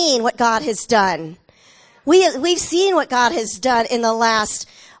seen what God has done. We've seen what God has done in the last,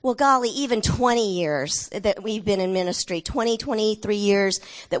 even 20 years that we've been in ministry. 23 years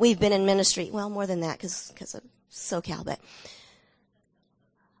that we've been in ministry. Well, more than that because of SoCal, but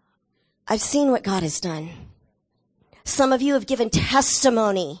I've seen what God has done. Some of you have given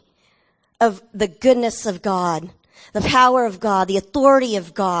testimony of the goodness of God, the power of God, the authority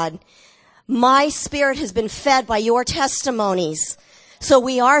of God. My spirit has been fed by your testimonies. So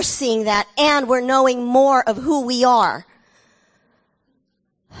we are seeing that, and we're knowing more of who we are.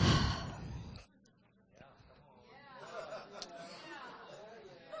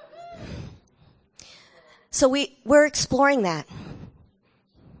 So we're exploring that.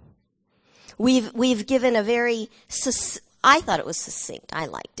 We've given a very, I thought it was succinct. I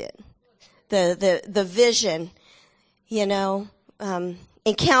liked it. The vision,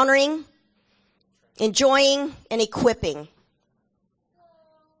 encountering, enjoying, and equipping.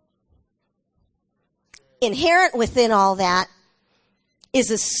 Inherent within all that is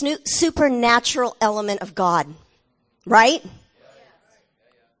a supernatural element of God, right?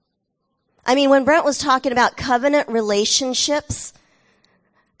 I mean, when Brent was talking about covenant relationships,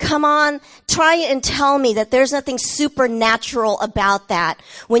 come on, try and tell me that there's nothing supernatural about that.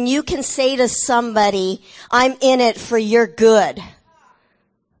 When you can say to somebody, I'm in it for your good.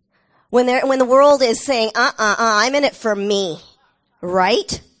 When the world is saying, I'm in it for me,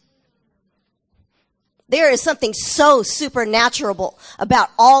 right? There is something so supernatural about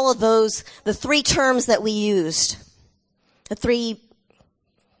all of those, the 3 terms that we used. The 3,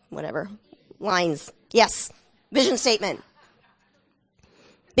 lines. Yes. Vision statement.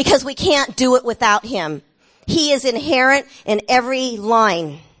 because we can't do it without him. He is inherent in every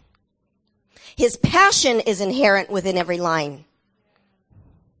line. His passion is inherent within every line.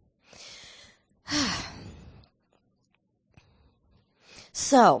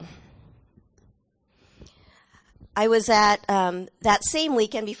 So, I was at that same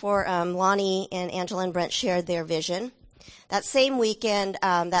weekend before Lonnie and Angela and Brent shared their vision. That same weekend,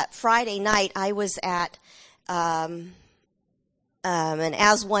 that Friday night, I was at an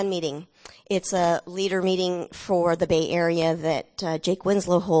As One meeting. It's a leader meeting for the Bay Area that Jake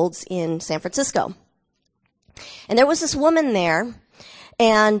Winslow holds in San Francisco. And there was this woman there,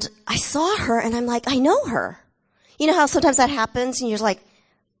 and I saw her, and I'm like, I know her. You know how sometimes that happens, and you're like,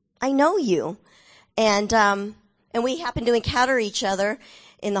 I know you. And we happened to encounter each other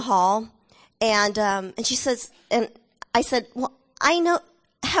in the hall, and she says, and I said, well, I know,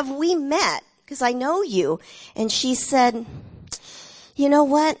 have we met? Because I know you. And she said, you know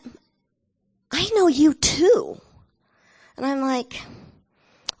what? I know you too. And I'm like,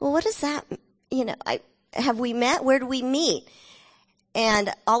 well, what is that? You know, have we met? Where do we meet?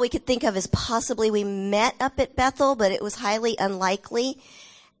 And all we could think of is possibly we met up at Bethel, but it was highly unlikely.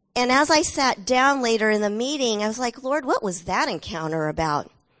 And as I sat down later in the meeting, I was like, Lord, what was that encounter about?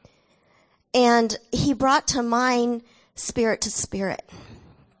 And he brought to mind spirit to spirit.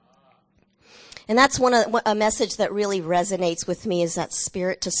 And that's a message that really resonates with me, is that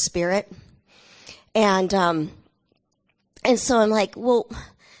spirit to spirit. And so I'm like, well,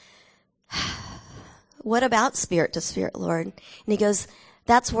 what about spirit to spirit, Lord? And he goes,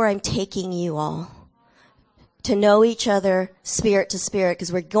 that's where I'm taking you all. To know each other spirit to spirit,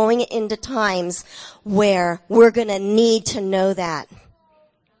 because we're going into times where we're going to need to know that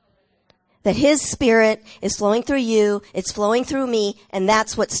his spirit is flowing through you, it's flowing through me, and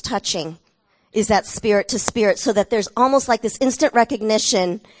that's what's touching, is that spirit to spirit, so that there's almost like this instant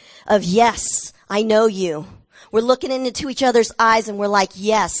recognition of, yes, I know you. We're looking into each other's eyes and we're like,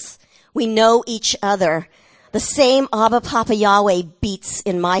 yes, we know each other. The same Abba Papa Yahweh beats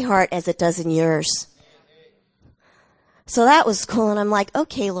in my heart as it does in yours. So that was cool, and I'm like,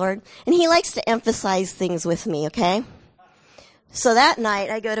 okay, Lord. And he likes to emphasize things with me, okay? So that night,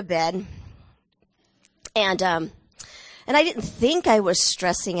 I go to bed, and I didn't think I was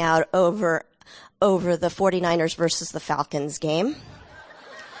stressing out over the 49ers versus the Falcons game.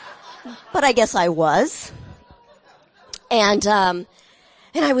 But I guess I was. And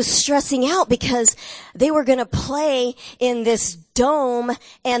I was stressing out because they were going to play in this dome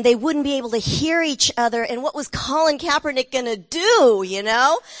and they wouldn't be able to hear each other. And what was Colin Kaepernick going to do, you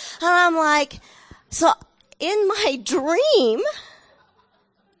know? And I'm like, so in my dream,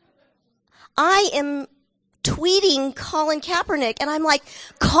 I am tweeting Colin Kaepernick, and I'm like,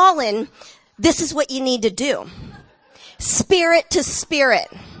 Colin, this is what you need to do. Spirit to spirit.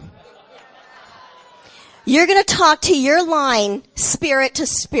 You're going to talk to your line spirit to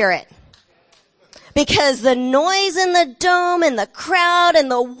spirit. Because the noise in the dome and the crowd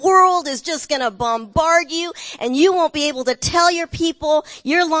and the world is just going to bombard you, and you won't be able to tell your people,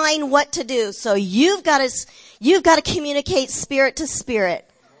 your line, what to do. So you've got to communicate spirit to spirit.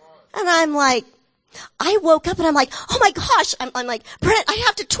 And I'm like, I woke up and I'm like, oh my gosh, I'm like, Brent, I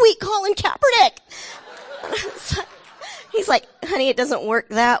have to tweet Colin Kaepernick. He's like, honey, it doesn't work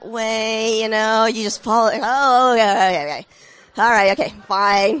that way, you know, you just follow, oh, okay. All right, okay,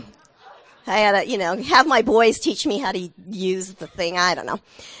 fine. I had to, have my boys teach me how to use the thing, I don't know.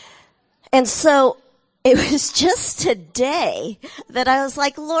 And so it was just today that I was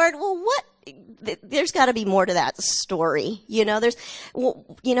like, Lord, well, there's got to be more to that story,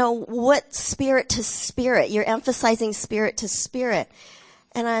 what spirit to spirit? You're emphasizing spirit to spirit.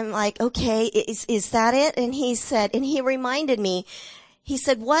 And I'm like, okay, is that it? And he reminded me, he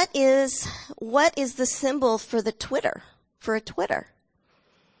said, what is the symbol for a Twitter?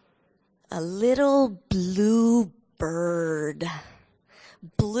 A little blue bird.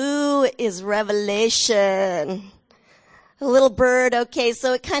 Blue is revelation. A little bird, okay,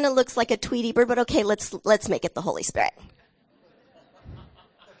 so it kind of looks like a Tweety bird, but okay, let's make it the Holy Spirit.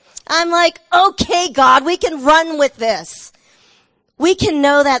 I'm like, okay, God, we can run with this. We can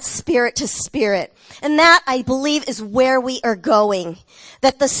know that spirit to spirit. And that, I believe, is where we are going.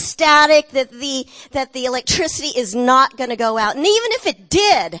 That the static, that the electricity is not going to go out. And even if it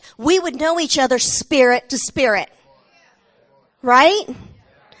did, we would know each other spirit to spirit. Right?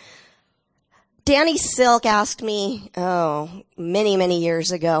 Danny Silk asked me, many, many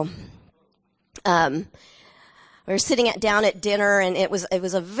years ago. We were sitting down at dinner, and it was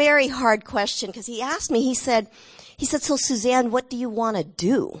a very hard question, because he asked me, he said, so Suzanne, what do you want to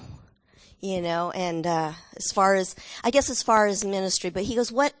do? and as far as ministry, but he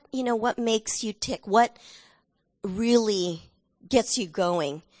goes, what makes you tick? What really gets you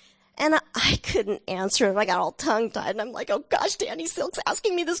going? And I couldn't answer him. I got all tongue-tied, and I'm like, oh gosh, Danny Silk's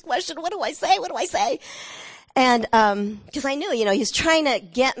asking me this question. What do I say? And because I knew, he was trying to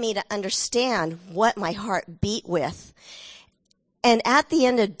get me to understand what my heart beat with. And at the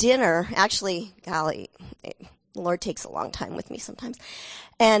end of dinner, actually, golly, the Lord takes a long time with me sometimes.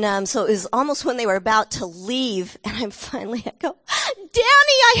 And so it was almost when they were about to leave, and I go, Danny,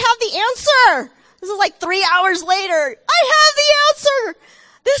 I have the answer. This is like 3 hours later. I have the answer.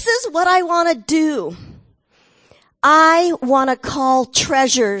 This is what I want to do. I want to call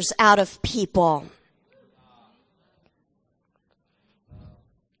treasures out of people.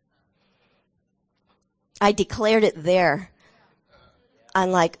 I declared it there. I'm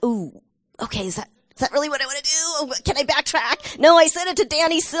like, ooh, okay, is that really what I want to do? Can I backtrack? No, I said it to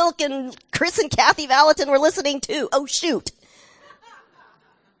Danny Silk, and Chris and Kathy Valentin were listening too. Oh, shoot.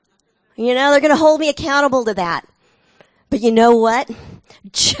 They're going to hold me accountable to that. But you know what?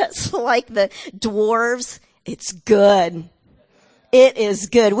 Just like the dwarves, it's good. It is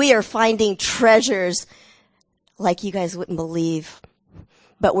good. We are finding treasures like you guys wouldn't believe.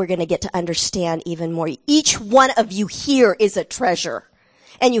 But we're going to get to understand even more. Each one of you here is a treasure.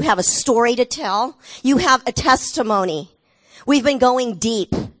 And you have a story to tell. You have a testimony. We've been going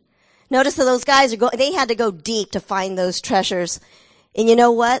deep. Notice that those guys they had to go deep to find those treasures. And you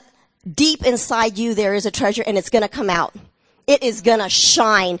know what? Deep inside you there is a treasure, and it's going to come out. It is going to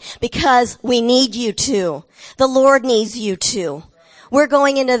shine because we need you to. The Lord needs you to. We're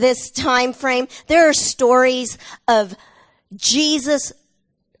going into this time frame. There are stories of Jesus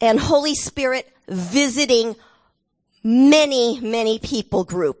and Holy Spirit visiting many, many people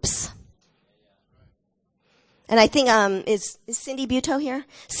groups. And I think, is Cindy Buteau here?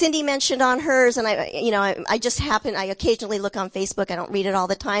 Cindy mentioned on hers, and I occasionally look on Facebook. I don't read it all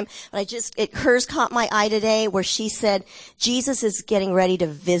the time, but hers caught my eye today where she said, Jesus is getting ready to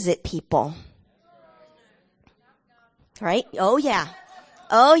visit people. Right? Oh yeah.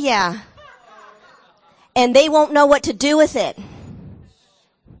 And they won't know what to do with it.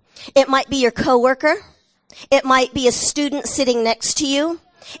 It might be your coworker. It might be a student sitting next to you.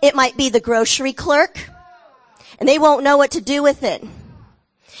 It might be the grocery clerk. And they won't know what to do with it.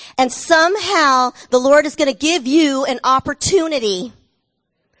 And somehow the Lord is going to give you an opportunity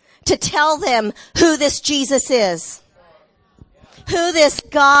to tell them who this Jesus is. Who this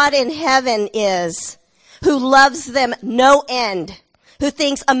God in heaven is. Who loves them no end. Who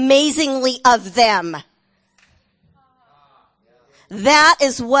thinks amazingly of them. That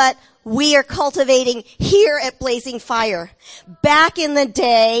is what we are cultivating here at Blazing Fire. Back in the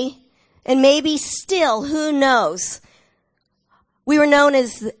day, and maybe still, who knows, we were known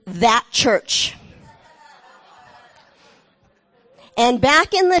as that church. And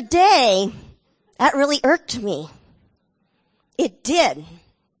back in the day, that really irked me. It did.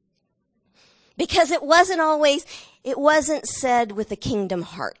 Because it wasn't said with a kingdom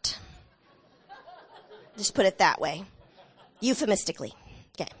heart. Just put it that way. Euphemistically.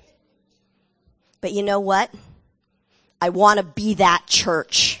 Okay. But you know what? I want to be that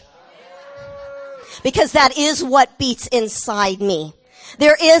church. Because that is what beats inside me.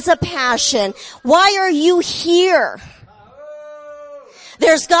 There is a passion. Why are you here?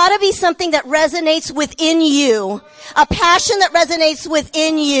 There's got to be something that resonates within you. A passion that resonates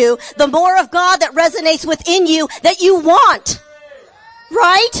within you. The more of God that resonates within you that you want.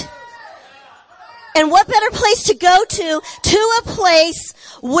 Right? And what better place to go to a place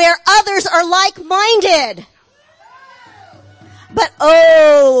where others are like-minded. But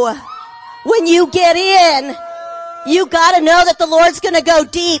when you get in, you gotta know that the Lord's gonna go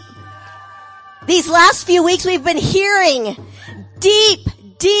deep. These last few weeks we've been hearing deep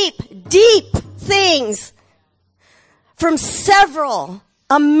things from several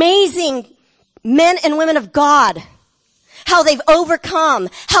amazing men and women of God. How they've overcome,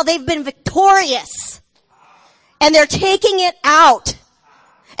 how they've been victorious. And they're taking it out.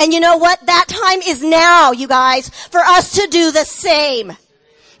 And you know what? That time is now, you guys, for us to do the same.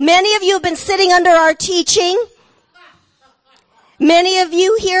 Many of you have been sitting under our teaching. Many of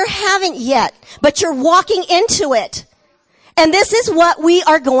you here haven't yet, but you're walking into it. And this is what we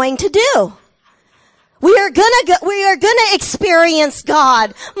are going to do. We are gonna experience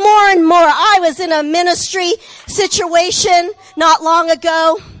God more and more. I was in a ministry situation not long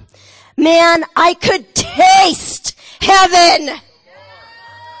ago. Man, I could taste heaven.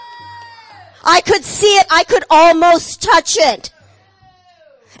 I could see it. I could almost touch it.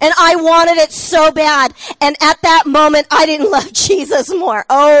 And I wanted it so bad. And at that moment, I didn't love Jesus more.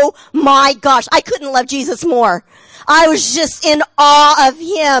 Oh my gosh. I couldn't love Jesus more. I was just in awe of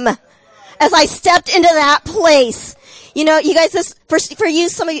him as I stepped into that place. You know, you guys, this, for you,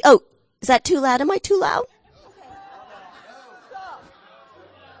 some of you, oh, is that too loud? Am I too loud?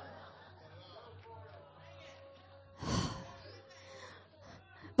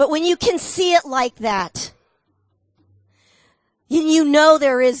 But when you can see it like that, you know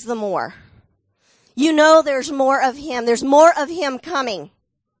there is the more. You know there's more of him. There's more of him coming.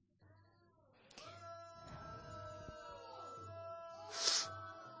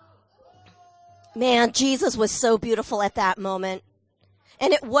 Man, Jesus was so beautiful at that moment.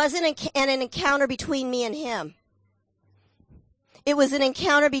 And it wasn't an encounter between me and him. It was an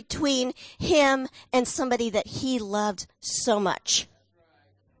encounter between him and somebody that he loved so much.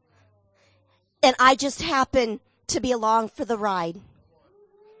 And I just happened to be along for the ride.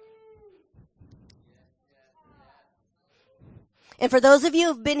 And for those of you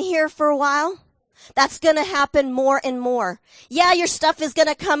who've been here for a while, that's going to happen more and more. Yeah, your stuff is going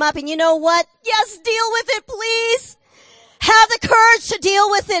to come up, and you know what? Yes, deal with it, please. Have the courage to deal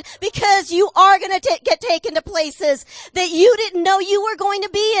with it, because you are going to get taken to places that you didn't know you were going to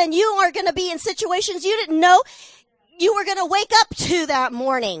be in. You are going to be in situations you didn't know you were going to wake up to that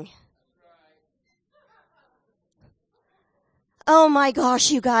morning. Oh my gosh,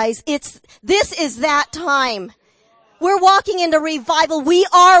 you guys, this is that time. We're walking into revival. We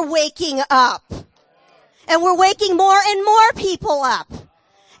are waking up. And we're waking more and more people up.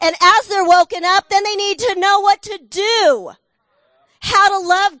 And as they're woken up, then they need to know what to do. How to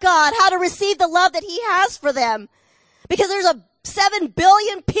love God, how to receive the love that he has for them. Because there's 7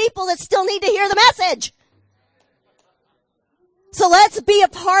 billion people that still need to hear the message. So let's be a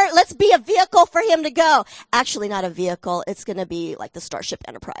vehicle for him to go. Actually, not a vehicle. It's going to be like the Starship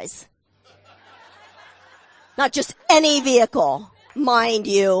Enterprise. Not just any vehicle, mind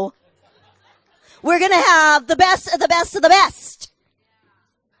you. We're going to have the best of the best of the best.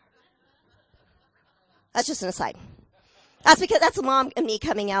 That's just an aside. That's mom and me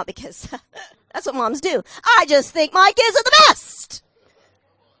coming out, because that's what moms do. I just think my kids are the best.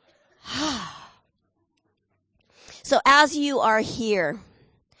 So as you are here,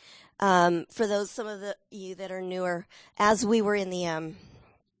 for some of you that are newer, as we were in the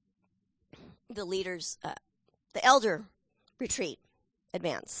leaders, the elder retreat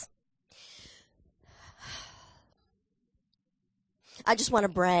advance, I just want to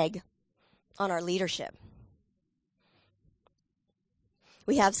brag on our leadership.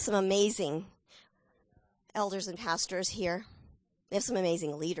 We have some amazing elders and pastors here. We have some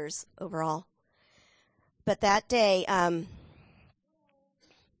amazing leaders overall. But that day,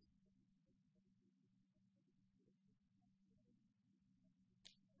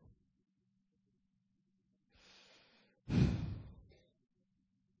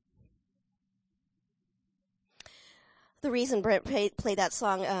 the reason Brent played that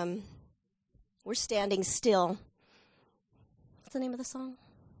song, We're Standing Still. What's the name of the song?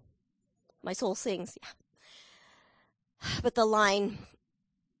 My Soul Sings. Yeah. But the line,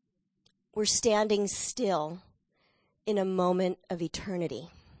 we're standing still in a moment of eternity,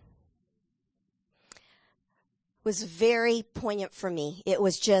 was very poignant for me. It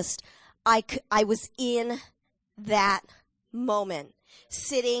was just, I was in that moment,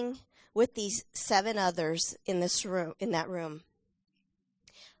 sitting with these 7 others in that room.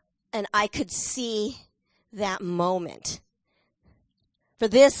 And I could see that moment. For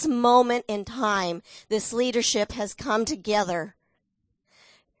this moment in time, this leadership has come together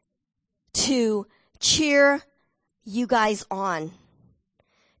to cheer you guys on,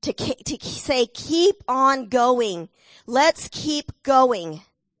 to say, keep on going. Let's keep going,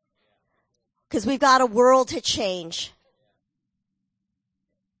 because we've got a world to change.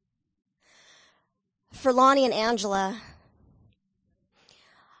 For Lonnie and Angela,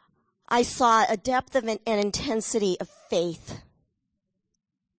 I saw a depth of an intensity of faith.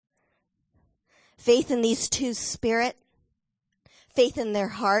 Faith in these two spirit, faith in their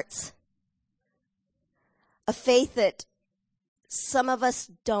hearts, a faith that some of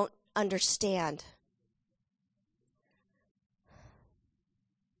us don't understand.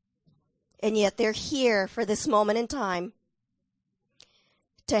 And yet they're here for this moment in time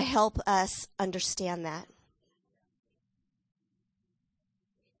to help us understand that.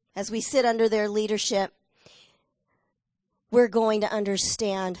 As we sit under their leadership, we're going to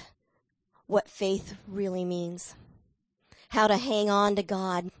understand what faith really means, how to hang on to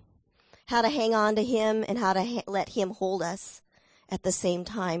God, how to hang on to him, and how to let him hold us at the same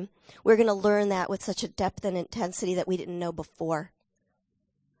time. We're going to learn that with such a depth and intensity that we didn't know before.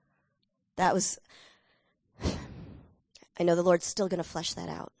 I know the Lord's still going to flesh that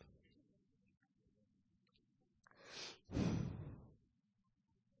out.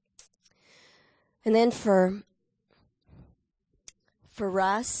 And then for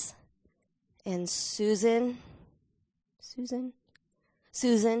Russ and Susan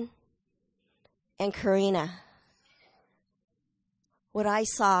and Karina, what I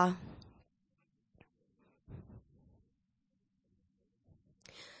saw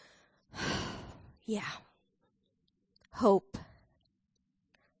hope.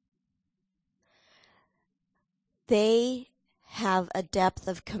 They have a depth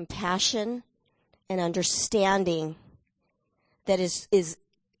of compassion and understanding that is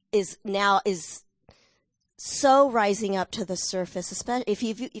so rising up to the surface. Especially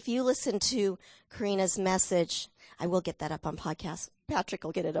if you listen to Karina's message, I will get that up on podcast. Patrick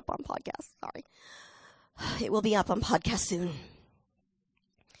will get it up on podcast. Sorry, it will be up on podcast soon.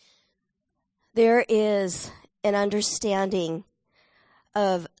 There is an understanding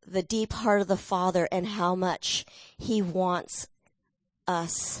of the deep heart of the Father and how much He wants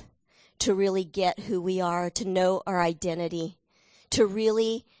us to really get who we are, to know our identity, to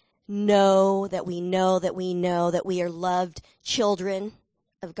really know that we are loved children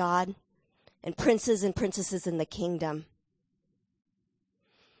of God and princes and princesses in the kingdom.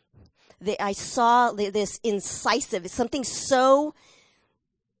 I saw this incisive, something so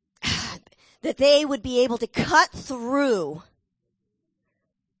that they would be able to cut through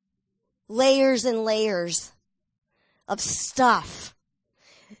layers and layers of stuff.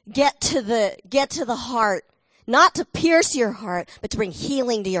 Get to the heart, not to pierce your heart, but to bring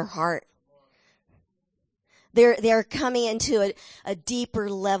healing to your heart. They're coming into a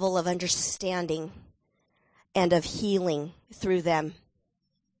deeper level of understanding and of healing through them.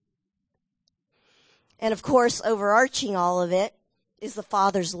 And of course, overarching all of it is the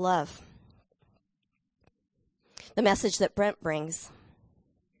Father's love. The message that Brent brings.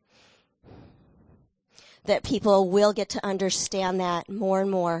 That people will get to understand that more and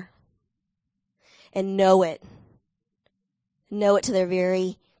more. And know it. Know it to their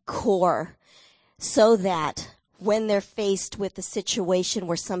very core. So that when they're faced with the situation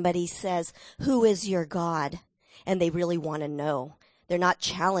where somebody says, "Who is your God?" and they really want to know. They're not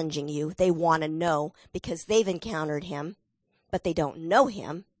challenging you. They want to know because they've encountered Him, but they don't know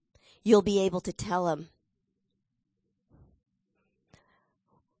Him. You'll be able to tell them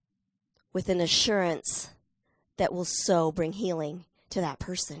with an assurance that will so bring healing to that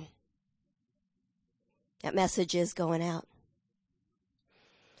person. That message is going out.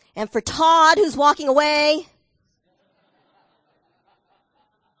 And for Todd, who's walking away,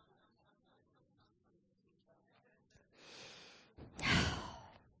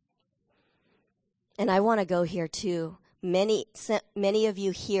 and I want to go here too. Many of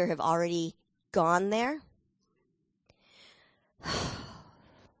you here have already gone there.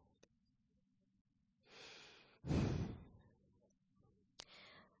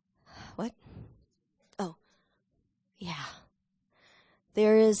 What? Oh, yeah.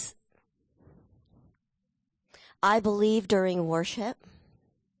 There is, I believe during worship,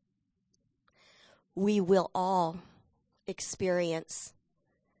 we will all experience,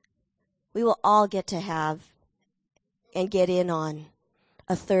 we will all get to have and get in on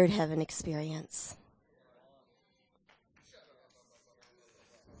a third heaven experience.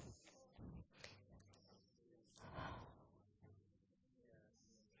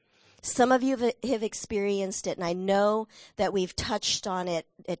 Some of you have experienced it, and I know that we've touched on it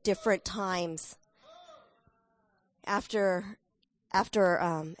at different times after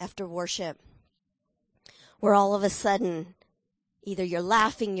worship, where all of a sudden, either you're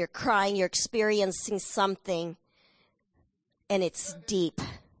laughing, you're crying, you're experiencing something, and it's deep.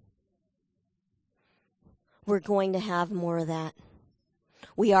 We're going to have more of that.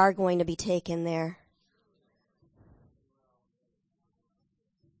 We are going to be taken there.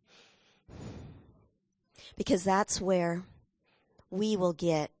 Because that's where we will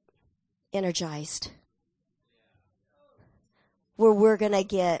get energized. Where we're going to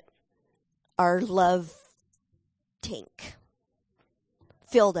get our love tank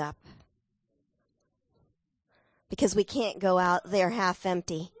filled up. Because we can't go out there half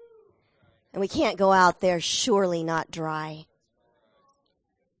empty. And we can't go out there surely not dry.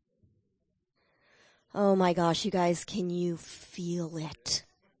 Oh my gosh, you guys, can you feel it?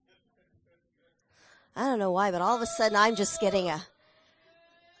 I don't know why, but all of a sudden I'm just getting a...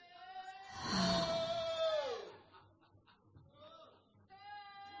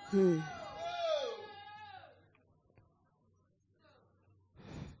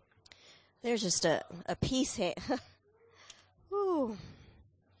 There's just a peace. Ooh.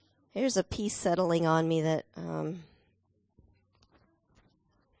 Here's a peace settling on me that,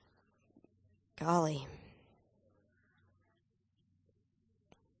 golly.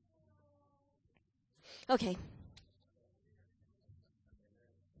 Okay.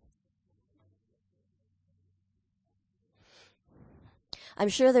 I'm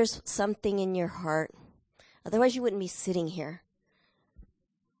sure there's something in your heart. Otherwise you wouldn't be sitting here.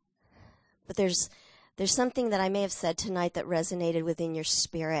 But there's something that I may have said tonight that resonated within your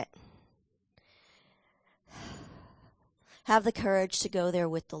spirit. Have the courage to go there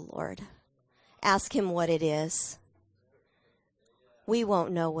with the Lord. Ask him what it is. We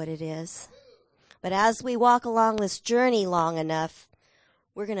won't know what it is. But as we walk along this journey long enough,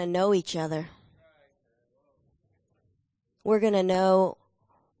 we're going to know each other. We're going to know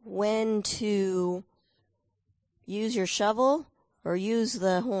when to use your shovel or use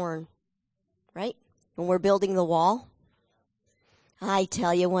the horn, right? When we're building the wall. I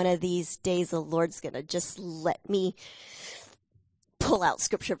tell you, one of these days the Lord's going to just let me pull out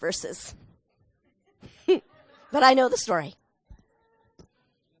scripture verses. But I know the story.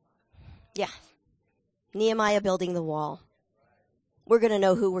 Yeah. Nehemiah building the wall. We're going to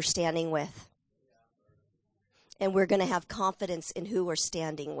know who we're standing with. And we're going to have confidence in who we're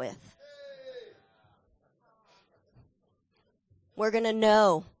standing with. We're going to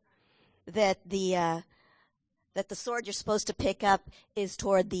know that the sword you're supposed to pick up is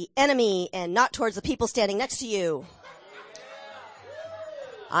toward the enemy and not towards the people standing next to you.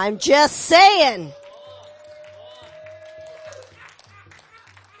 I'm just saying.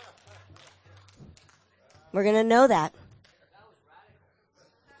 We're going to know that.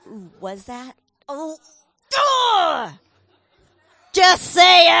 Ooh, was that? Oh. Ugh! Just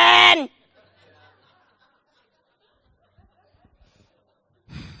saying.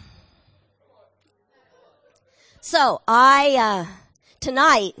 So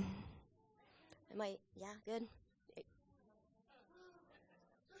tonight, am I, yeah, good?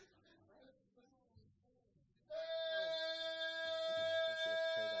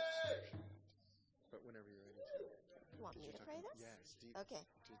 You want me to pray this? Yes. Okay.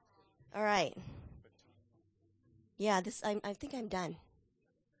 All right. Yeah, I think I'm done.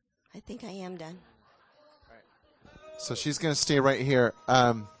 I think I am done. So she's going to stay right here.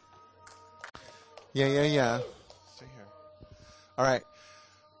 Yeah. Stay here. All right.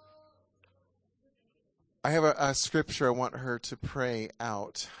 I have a scripture I want her to pray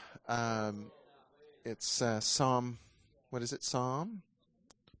out. It's Psalm, what is it, Psalm?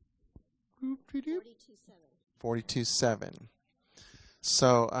 42:7.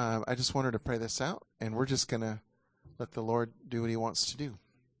 So I just want her to pray this out, and we're just going to let the Lord do what he wants to do. Let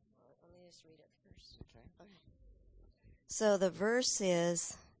me just read it first. Okay. So the verse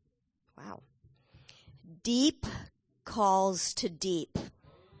is, wow. Deep calls to deep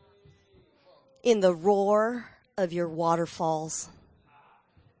in the roar of your waterfalls.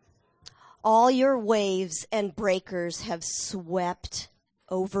 All your waves and breakers have swept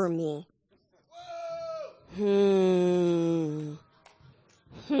over me.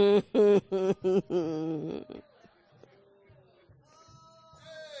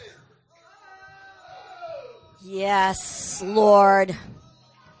 Yes, Lord.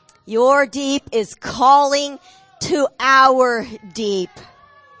 Your deep is calling to our deep.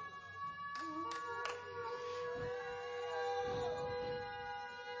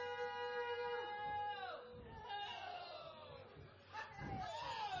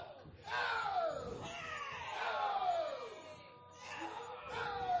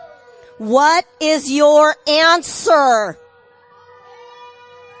 What is your answer?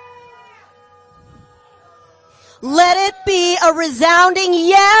 Let it be a resounding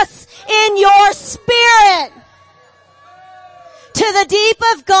yes in your spirit to the deep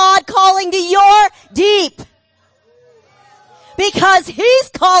of God calling to your deep. Because he's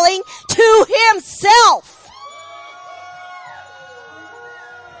calling to himself.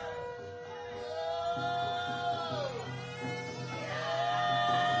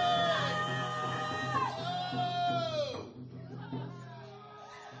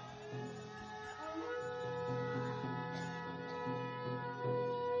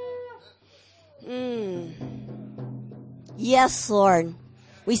 Yes, Lord.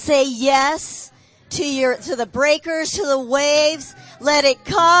 We say yes to the breakers, to the waves. Let it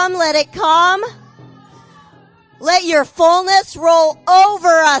come, let it come. Let your fullness roll over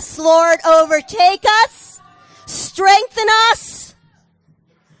us, Lord. Overtake us. Strengthen us.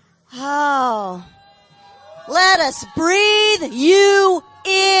 Oh. Let us breathe you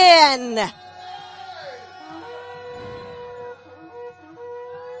in.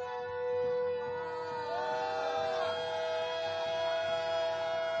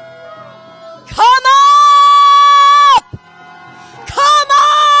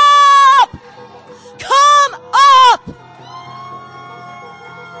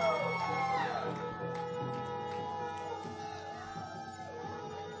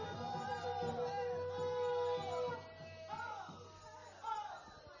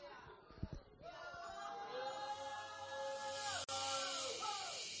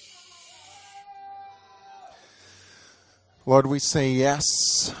 Lord, we say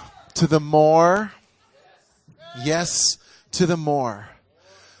yes to the more. Yes to the more.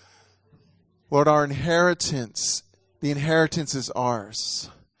 Lord, our inheritance, the inheritance is ours.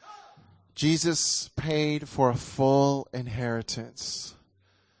 Jesus paid for a full inheritance.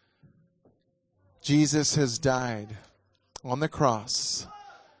 Jesus has died on the cross.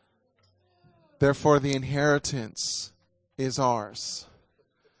 Therefore, the inheritance is ours.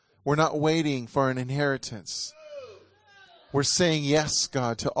 We're not waiting for an inheritance. We're saying yes,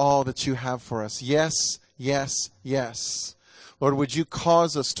 God, to all that you have for us. Yes, yes, yes. Lord, would you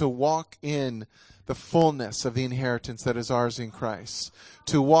cause us to walk in the fullness of the inheritance that is ours in Christ,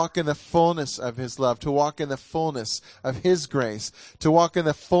 to walk in the fullness of his love, to walk in the fullness of his grace, to walk in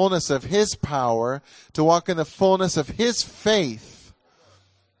the fullness of his power, to walk in the fullness of his faith.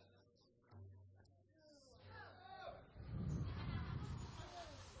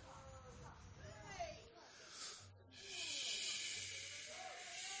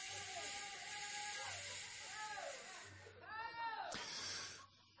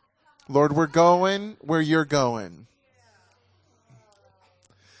 Lord, we're going where you're going.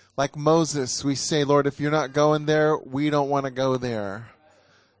 Like Moses, we say, Lord, if you're not going there, we don't want to go there.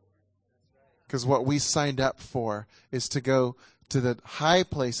 Because what we signed up for is to go to the high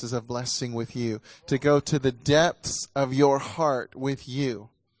places of blessing with you, to go to the depths of your heart with you.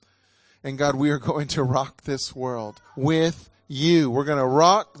 And God, we are going to rock this world with you. We're going to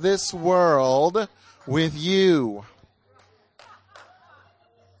rock this world with you.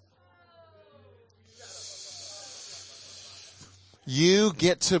 You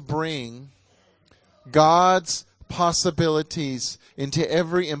get to bring God's possibilities into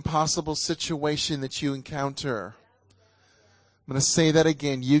every impossible situation that you encounter. I'm going to say that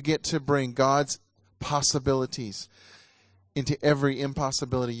again. You get to bring God's possibilities into every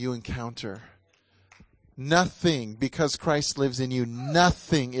impossibility you encounter. Nothing, because Christ lives in you,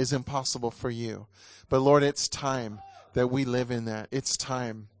 nothing is impossible for you. But Lord, it's time that we live in that. It's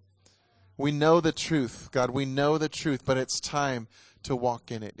time. We know the truth, God. We know the truth, but it's time to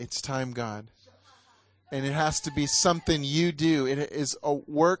walk in it. It's time, God. And it has to be something you do. It is a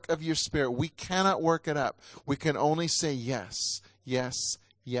work of your Spirit. We cannot work it up. We can only say yes, yes,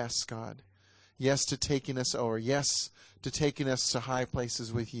 yes, God. Yes to taking us over. Yes to taking us to high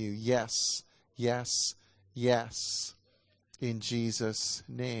places with you. Yes, yes, yes. In Jesus'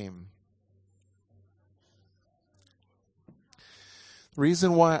 name. The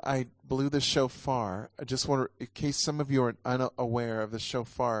reason why I blew the shofar, I just want to, in case some of you are unaware of the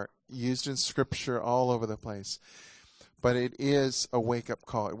shofar, used in Scripture all over the place. But it is a wake-up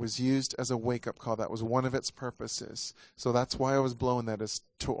call. It was used as a wake-up call. That was one of its purposes. So that's why I was blowing that, is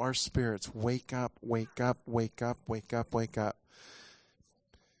to our spirits. Wake up, wake up, wake up, wake up, wake up.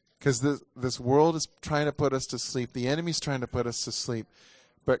 Because this world is trying to put us to sleep. The enemy's trying to put us to sleep.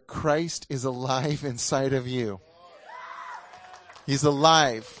 But Christ is alive inside of you. He's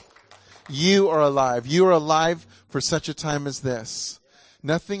alive. You are alive. You are alive for such a time as this.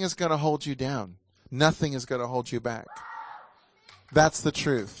 Nothing is going to hold you down. Nothing is going to hold you back. That's the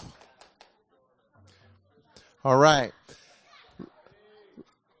truth. All right.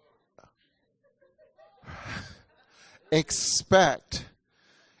 Expect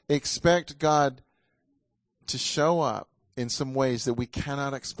God to show up in some ways that we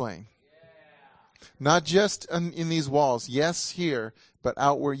cannot explain. Not just in these walls. Yes, here, but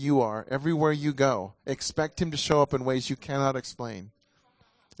out where you are, everywhere you go. Expect him to show up in ways you cannot explain.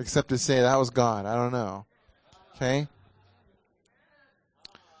 Except to say, that was God. I don't know. Okay?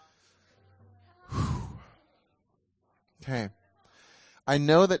 Okay. I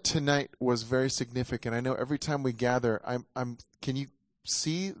know that tonight was very significant. I know every time we gather, can you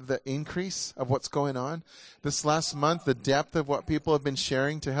see the increase of what's going on? This last month, the depth of what people have been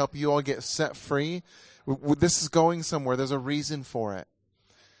sharing to help you all get set free. This is going somewhere. There's a reason for it.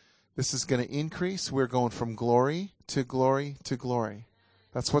 This is going to increase. We're going from glory to glory to glory.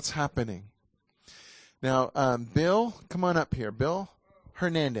 That's what's happening. Now, Bill, come on up here. Bill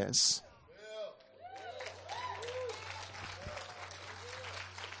Hernandez.